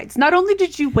both sides. Not only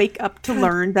did you wake up to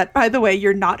learn that, by the way,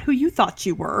 you're not who you thought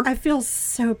you were. I feel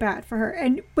so bad for her.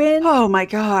 And when oh my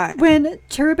god, when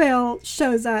Turbale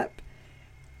shows up,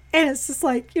 and it's just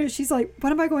like, she's like,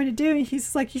 what am I going to do? And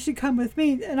he's like, you should come with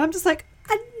me. And I'm just like,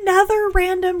 another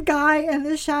random guy in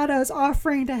the shadows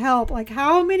offering to help. Like,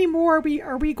 how many more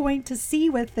are we going to see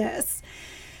with this?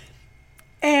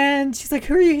 And she's like,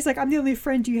 who are you? He's like, I'm the only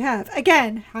friend you have.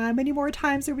 Again, how many more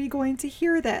times are we going to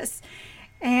hear this?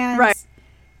 And,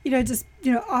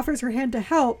 offers her hand to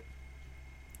help.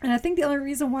 And I think the only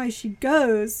reason why she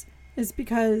goes is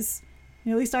because,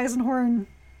 at least Eisenhorn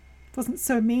wasn't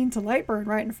so mean to Lightburn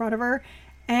right in front of her.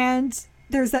 And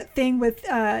there's that thing with,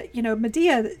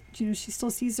 Medea, that, she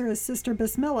still sees her as Sister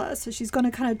Bismillah. So she's going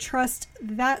to kind of trust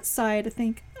that side, I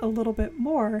think, a little bit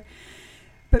more.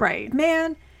 But, right.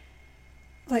 Man,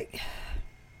 like,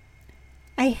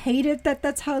 I hated that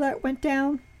that's how that went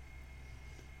down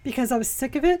because I was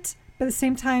sick of it, but at the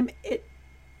same time it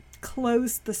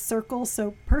closed the circle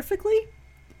so perfectly.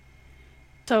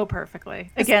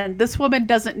 Again, this woman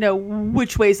doesn't know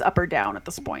which way's up or down at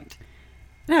this point.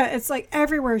 No, it's like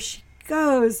everywhere she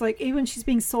goes, like even she's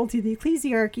being sold to the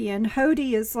ecclesiarchy, and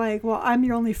Hody is like, well, I'm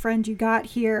your only friend you got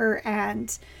here,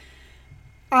 and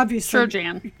obviously sure,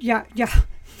 Jan. Yeah.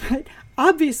 But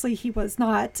obviously he was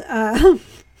not,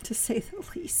 to say the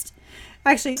least.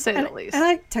 Actually, and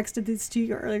I texted this to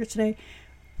you earlier today.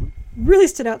 Really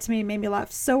stood out to me and made me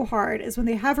laugh so hard is when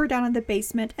they have her down in the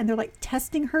basement and they're like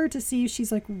testing her to see if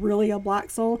she's like really a black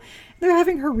soul. They're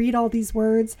having her read all these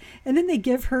words, and then they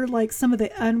give her like some of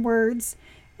the unwords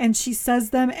and she says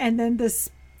them, and then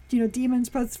this, demon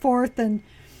puts forth and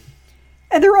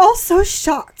they're all so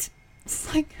shocked.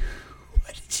 It's like,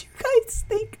 what did you guys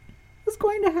think was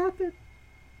going to happen?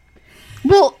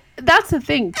 Well, that's the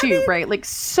thing too, right? Like,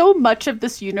 so much of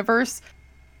this universe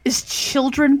is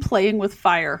children playing with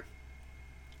fire.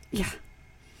 Yeah.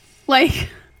 Like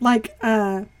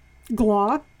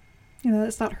Glaw,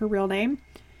 that's not her real name,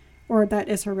 or that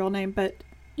is her real name, but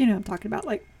I'm talking about,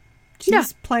 like,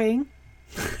 she's playing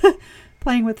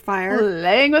with fire.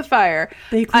 Playing with fire.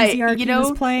 The ecclesiarchy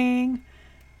was playing.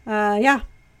 I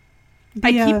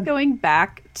keep going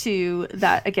back to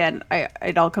that again.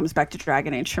 It all comes back to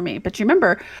Dragon Age for me. But you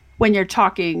remember when you're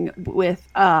talking with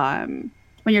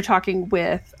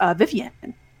Vivian,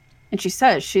 and she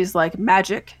says, she's like,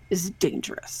 magic is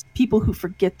dangerous. People who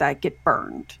forget that get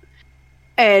burned.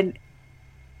 And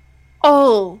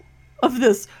all of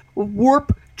this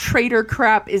warp traitor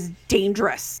crap is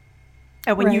dangerous.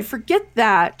 And when you forget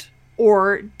that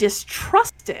or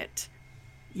distrust it,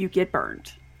 you get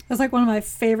burned. That's like one of my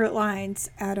favorite lines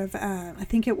out of, I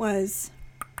think it was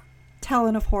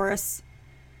Talon of Horus,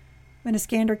 when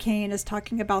Iskander Kane is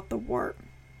talking about the warp.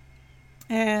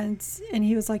 And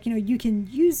he was like, you can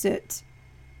use it,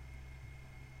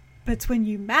 but it's when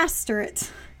you master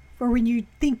it, or when you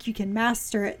think you can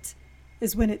master it,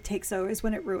 is when it takes over, is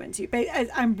when it ruins you. But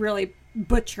I'm really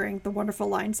butchering the wonderful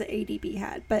lines that ADB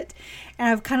had. And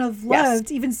I've kind of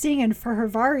loved even seeing in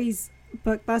Ferhavari's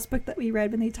last book that we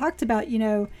read, when they talked about,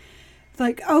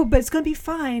 like, oh, but it's going to be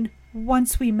fine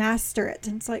once we master it.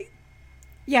 And it's like,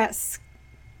 yes.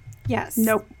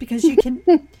 Nope. Because you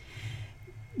can...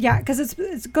 Yeah, because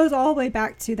it goes all the way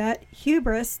back to that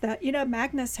hubris that,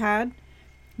 Magnus had.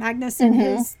 Magnus and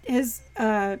his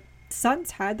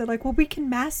sons had. They're like, well, we can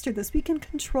master this. We can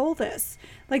control this.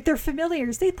 Like, they're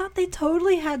familiars. They thought they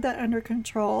totally had that under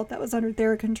control. That was under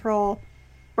their control.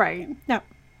 Right. No,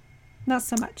 not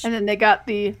so much. And then they got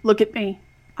the, look at me,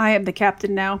 I am the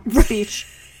captain now speech.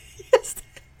 Yes.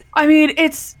 I mean, it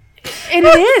is.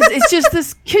 It's just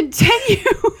this continued.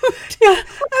 Yeah,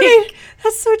 I mean,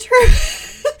 that's so true.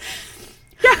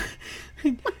 Yeah,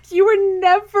 you were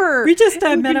never. We just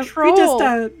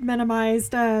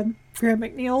minimized Graham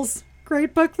McNeil's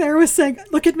great book. There was saying,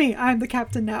 "Look at me, I'm the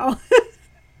captain now."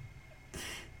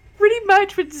 Pretty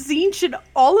much what Tzeentch and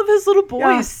all of his little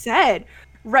boys said,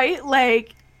 right?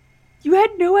 Like, you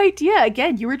had no idea.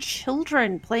 Again, you were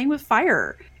children playing with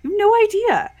fire. You have no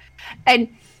idea, and.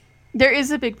 There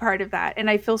is a big part of that, and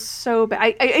I feel so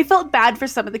bad. I felt bad for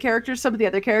some of the characters. Some of the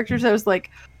other characters, I was like,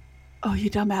 oh, you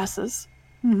dumbasses.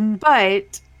 Mm-hmm.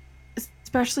 But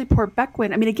especially poor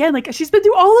Bequin. I mean, again, like, she's been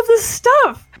through all of this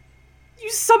stuff. You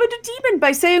summoned a demon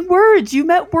by saying words. You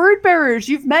met word bearers.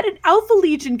 You've met an Alpha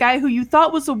Legion guy who you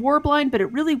thought was a warblind, but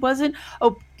it really wasn't.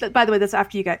 Oh, by the way, that's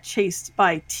after you got chased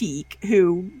by Teak,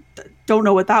 who don't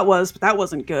know what that was, but that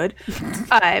wasn't good.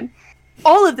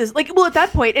 All of this, like, well, at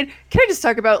that point, and can I just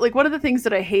talk about, like, one of the things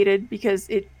that I hated because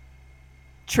it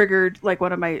triggered, like,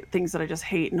 one of my things that I just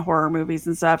hate in horror movies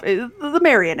and stuff, is the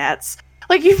marionettes.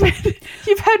 Like, you've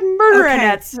had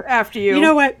murderettes after you. You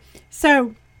know what?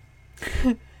 So,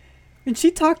 when she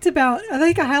talked about, I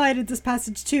think I highlighted this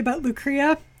passage too about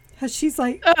Lucria, how she's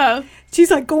like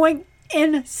going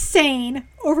insane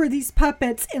over these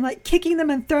puppets and like kicking them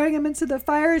and throwing them into the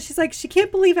fire. She's like, she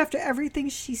can't believe after everything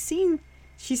she's seen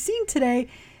today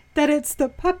that it's the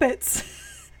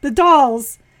puppets, the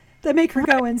dolls that make her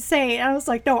go insane. And I was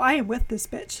like, no, I am with this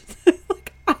bitch.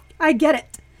 Like, I get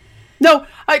it. No,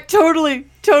 I totally.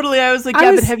 I was like,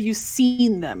 yeah, but have you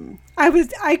seen them? I was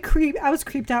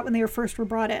creeped out when they first were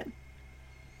brought in.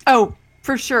 Oh,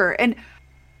 for sure. And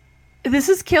this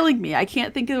is killing me. I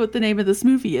can't think of what the name of this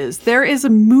movie is. There is a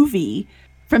movie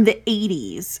from the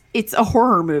 80s. It's a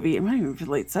horror movie. It might even be from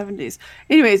the late 70s.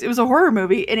 Anyways, it was a horror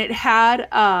movie, and it had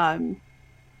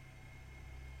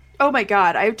oh my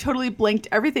god, I totally blanked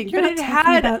everything. You're not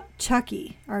talking about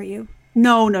Chucky, are you?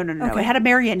 No. Okay. It had a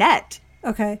marionette.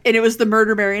 Okay. And it was the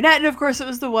murder marionette, and of course it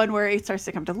was the one where it starts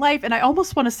to come to life. And I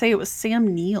almost want to say it was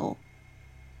Sam Neill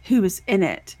who was in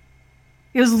it.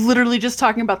 I was literally just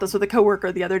talking about this with a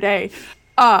coworker the other day.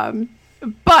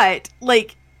 But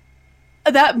like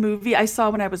that movie I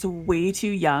saw when I was way too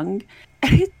young,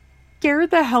 and it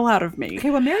scared the hell out of me.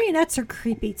 Okay, well, marionettes are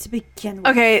creepy to begin with.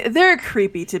 Okay, they're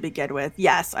creepy to begin with.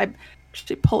 Yes, I'm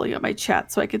actually pulling up my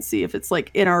chat so I can see if it's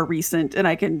like in our recent, and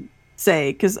I can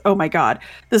say, because oh my god,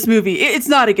 this movie, it's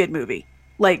not a good movie.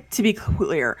 Like, to be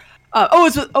clear.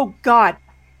 Oh god,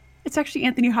 it's actually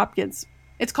Anthony Hopkins.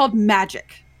 It's called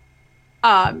Magic.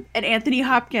 And Anthony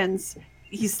Hopkins,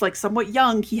 he's like somewhat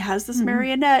young. He has this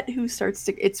marionette who starts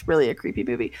to. It's really a creepy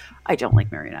movie. I don't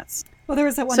like marionettes. Well, there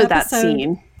was that one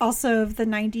episode also of the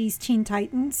 90s Teen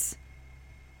Titans,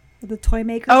 where the toy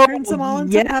maker turns them all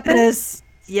into puppets.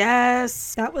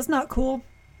 Yes. That was not cool.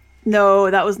 No,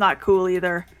 that was not cool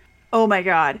either. Oh my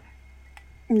god.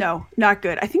 No, not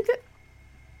good. I think that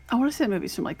I want to say the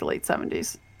movie's from like the late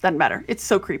 70s. Doesn't matter. It's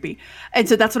so creepy. And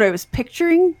so that's what I was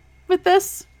picturing with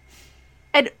this.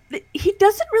 And he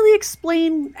doesn't really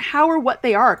explain how or what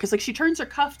they are, because like she turns her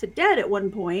cuff to dead at one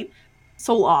point,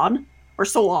 soul on or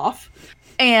soul off,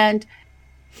 and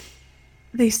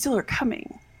they still are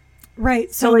coming.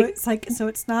 Right. So like,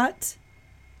 it's not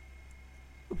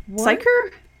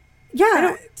Psyker?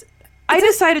 Yeah. I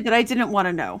decided that I didn't want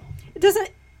to know. It doesn't.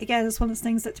 Again, it's one of those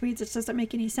things that to me just doesn't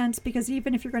make any sense, because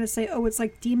even if you're going to say, oh, it's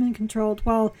like demon controlled,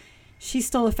 well, she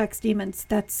still affects demons.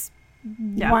 That's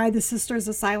why the Sisters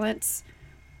of Silence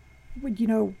would,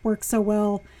 work so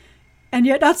well, and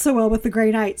yet not so well with the Grey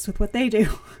Knights with what they do.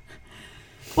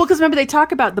 Well, because remember they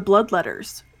talk about the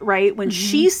bloodletters, right? When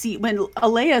when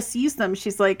Alea sees them,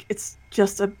 she's like, it's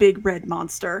just a big red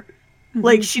monster. Mm-hmm.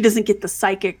 Like, she doesn't get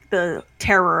the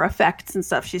terror effects and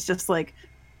stuff. She's just like,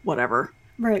 whatever.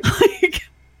 Right. Like,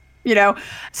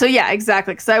 so yeah,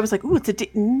 exactly. Because I was like, ooh, it's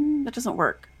that doesn't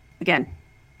work. Again,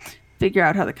 figure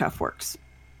out how the cuff works.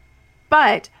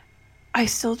 But I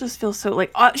still just feel so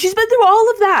like, she's been through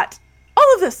all of that,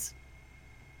 all of this.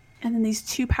 And then these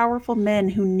two powerful men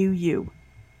who knew you,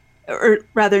 or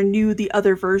rather knew the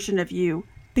other version of you.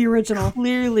 The original.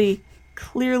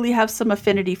 Clearly have some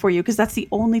affinity for you, because that's the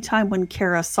only time when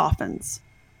Kara softens,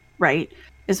 right?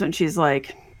 Is when she's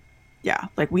like, yeah,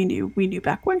 like we knew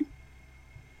back when.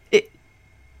 It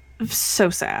was so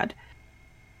sad.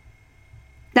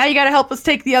 Now you got to help us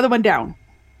take the other one down.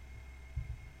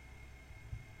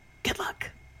 Good luck.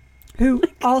 Who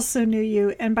also knew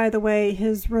you, and by the way,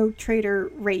 his rogue trader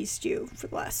raised you for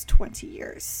the last 20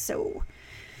 years, so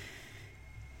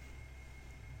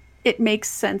it makes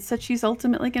sense that she's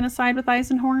ultimately going to side with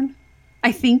Eisenhorn.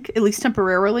 I think, at least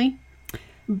temporarily.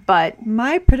 But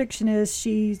my prediction is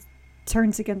she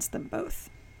turns against them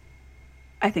both.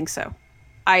 I think so.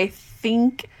 I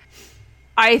think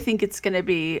it's going to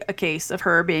be a case of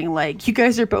her being like, you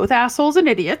guys are both assholes and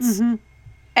idiots. Mm-hmm.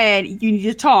 And you need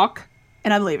to talk,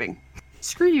 and I'm leaving.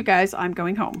 Screw you guys, I'm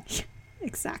going home.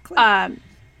 Exactly.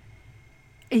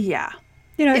 Yeah.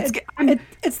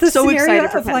 It's the so scenario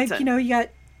excited for of like, you got,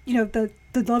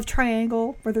 the love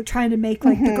triangle where they're trying to make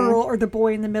like the girl or the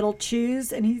boy in the middle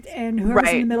choose, and whoever's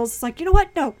in the middle is like, you know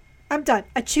what? No, I'm done.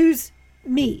 I choose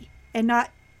me and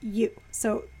not you.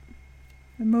 So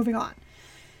I'm moving on.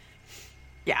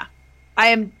 Yeah. I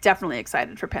am definitely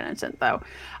excited for Penitent, though.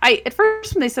 At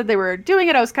first, when they said they were doing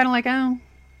it, I was kind of like, oh.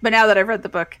 But now that I've read the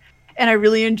book, and I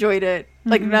really enjoyed it.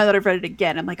 Like now that I've read it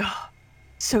again, I'm like, oh,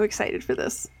 so excited for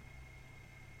this.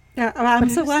 Yeah, I'm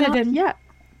so glad I didn't. Yeah,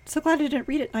 so glad I didn't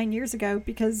read it 9 years ago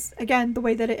because, again, the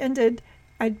way that it ended,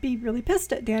 I'd be really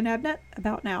pissed at Dan Abnett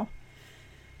about now.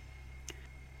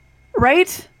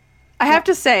 Right? I have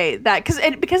to say that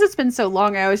because it's been so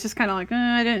long, I was just kind of like,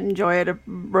 I didn't enjoy it. I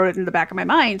wrote it in the back of my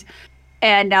mind.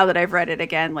 And now that I've read it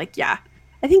again, like, yeah,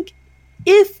 I think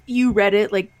if you read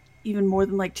it like even more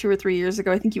than like 2 or 3 years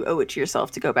ago, I think you owe it to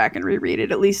yourself to go back and reread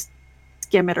it, at least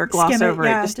skim it or gloss over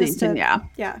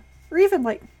it. Yeah. Or even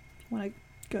like, if you want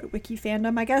to go to Wiki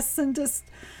Fandom, I guess, and just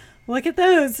look at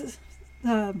those.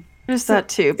 There's that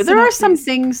too. But there are some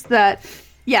things that,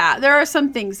 there are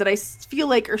some things that I feel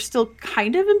like are still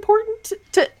kind of important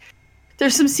to.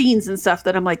 There's some scenes and stuff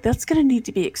that I'm like, that's going to need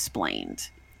to be explained.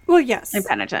 Well, yes. I'm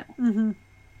penitent. Mm-hmm.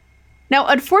 Now,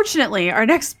 unfortunately, our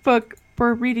next book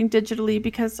we're reading digitally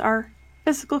because our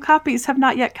physical copies have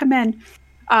not yet come in.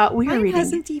 Mine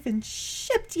hasn't even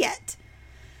shipped yet.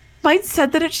 Mine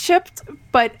said that it shipped,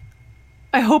 but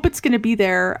I hope it's going to be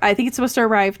there. I think it's supposed to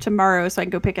arrive tomorrow, so I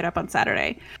can go pick it up on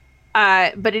Saturday.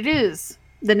 But it is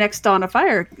the next Dawn of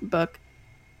Fire book,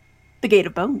 The Gate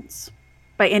of Bones,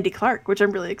 by Andy Clark, which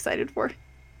I'm really excited for.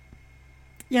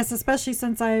 Yes, especially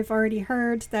since I've already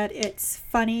heard that it's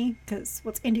funny, because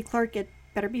what's Andy Clark, it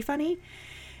better be funny.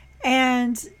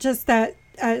 And just that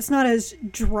it's not as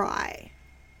dry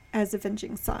as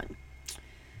Avenging Sun.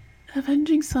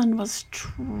 Avenging Sun was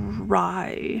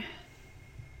dry.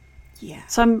 Yeah.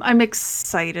 So I'm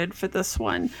excited for this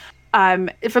one.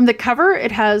 From the cover,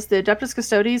 it has the Adeptus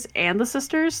Custodes and the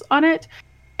sisters on it.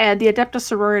 And the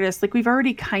Adeptus Sororitas, like we've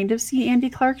already kind of seen Andy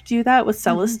Clark do that with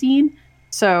Celestine. Mm-hmm.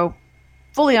 So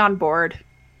fully on board.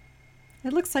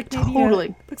 It looks like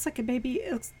maybe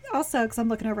it's also, because I'm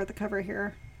looking over at the cover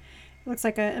here, it looks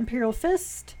like an Imperial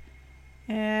Fist,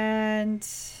 and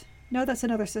no, that's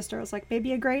another sister. I was like,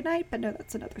 maybe a Grey Knight, but no,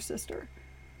 that's another sister.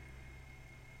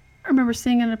 I remember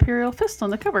seeing an Imperial Fist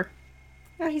on the cover.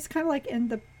 Yeah, he's kind of like in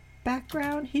the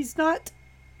background. He's not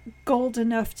gold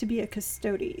enough to be a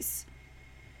Custodes.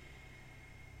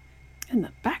 In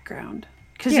the background?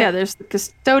 Because, there's the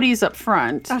Custodes up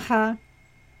front. Uh-huh.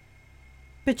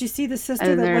 But you see the sister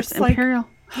and that there's looks Imperial.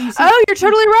 like... You're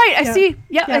totally right. I see.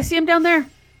 Yeah, I see him down there.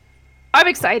 I'm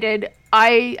excited.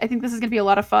 I think this is going to be a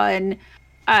lot of fun.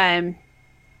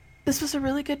 This was a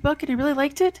really good book, and I really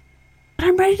liked it. But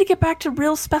I'm ready to get back to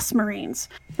real Space Marines,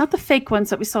 not the fake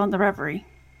ones that we saw in the Reverie.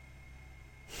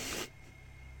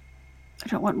 I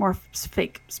don't want more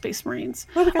fake Space Marines.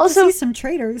 Well, we got to see some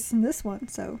traitors in this one,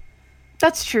 so...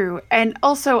 That's true. And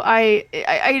also, I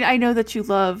know that you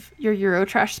love your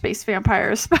Eurotrash space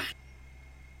vampires, but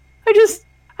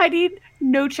I need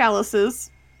no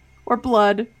chalices or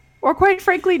blood or, quite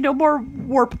frankly, no more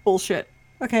warp bullshit.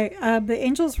 Okay, the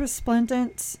Angels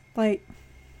Resplendent, like...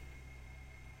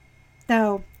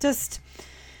 No,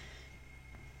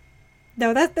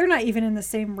 they're not even in the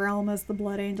same realm as the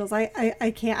Blood Angels.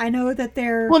 I can't. I know that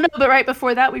they're... Well, no, but right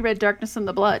before that, we read Darkness in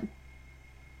the Blood.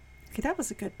 Okay, that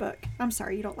was a good book. I'm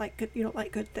sorry, you don't like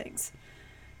good things.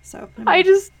 So I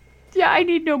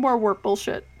need no more warp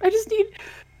bullshit. I just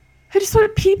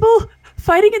want people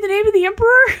fighting in the name of the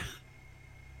Emperor.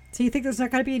 So you think there's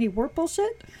not going to be any warp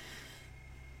bullshit?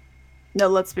 No,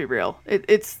 let's be real.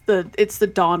 It's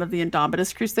the dawn of the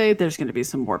Indomitus Crusade. There's going to be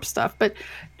some warp stuff, but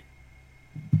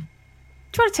do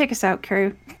you want to take us out,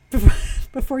 Carrie?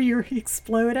 Before you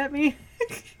explode at me?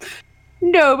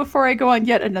 No, before I go on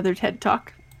yet another TED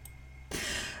Talk.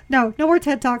 No more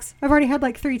TED Talks. I've already had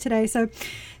like 3 today. So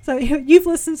you've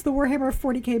listened to the Warhammer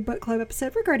 40k Book Club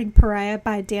episode regarding Pariah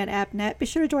by Dan Abnett. Be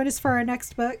sure to join us for our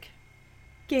next book,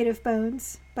 Gate of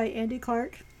Bones by Andy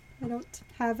Clark. I don't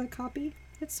have a copy.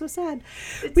 It's so sad.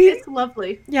 It's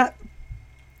lovely. Yeah.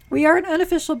 We are an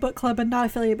unofficial book club and not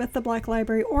affiliated with the Black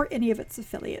Library or any of its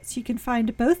affiliates. You can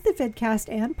find both the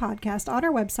vidcast and podcast on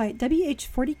our website,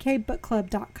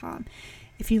 wh40kbookclub.com.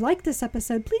 If you like this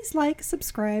episode, please like,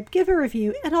 subscribe, give a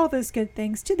review, and all those good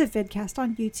things to the vidcast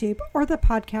on YouTube or the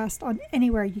podcast on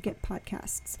anywhere you get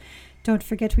podcasts. Don't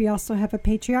forget we also have a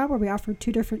Patreon where we offer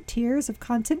 2 different tiers of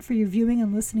content for your viewing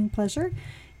and listening pleasure.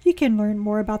 You can learn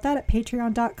more about that at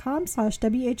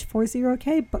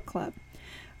patreon.com/wh40kbookclub.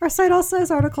 Our site also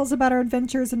has articles about our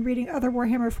adventures and reading other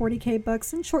Warhammer 40k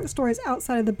books and short stories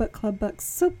outside of the book club books,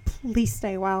 so please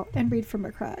stay a while and read from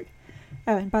Macragge.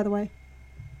 Oh, and by the way,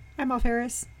 I'm off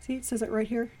Harris. See, it says it right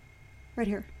here. Right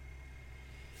here.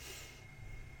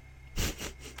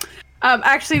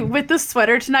 Actually, with the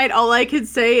sweater tonight, all I can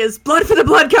say is blood for the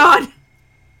blood god!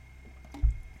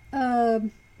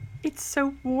 It's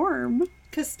so warm.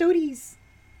 Custodes.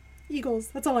 Eagles.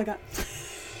 That's all I got.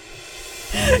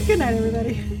 Good night,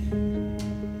 everybody.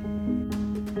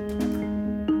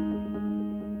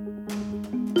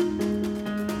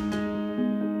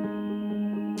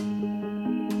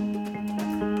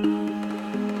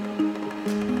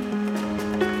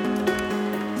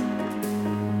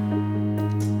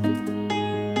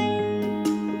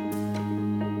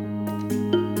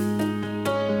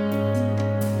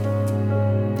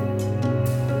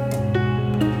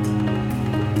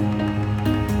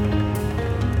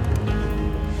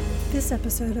 This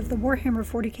episode of the Warhammer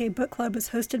 40k Book Club was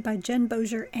hosted by Jen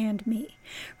Bozier and me.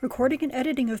 Recording and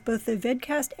editing of both the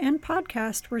vidcast and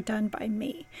podcast were done by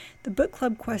me. The book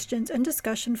club questions and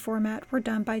discussion format were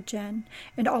done by Jen,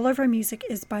 and all of our music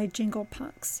is by Jingle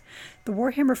Punks. The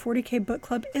Warhammer 40k Book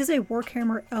Club is a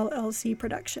Warhammer LLC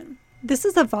production. This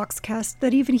is a Voxcast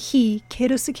that even he,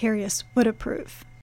 Cato Sicarius, would approve.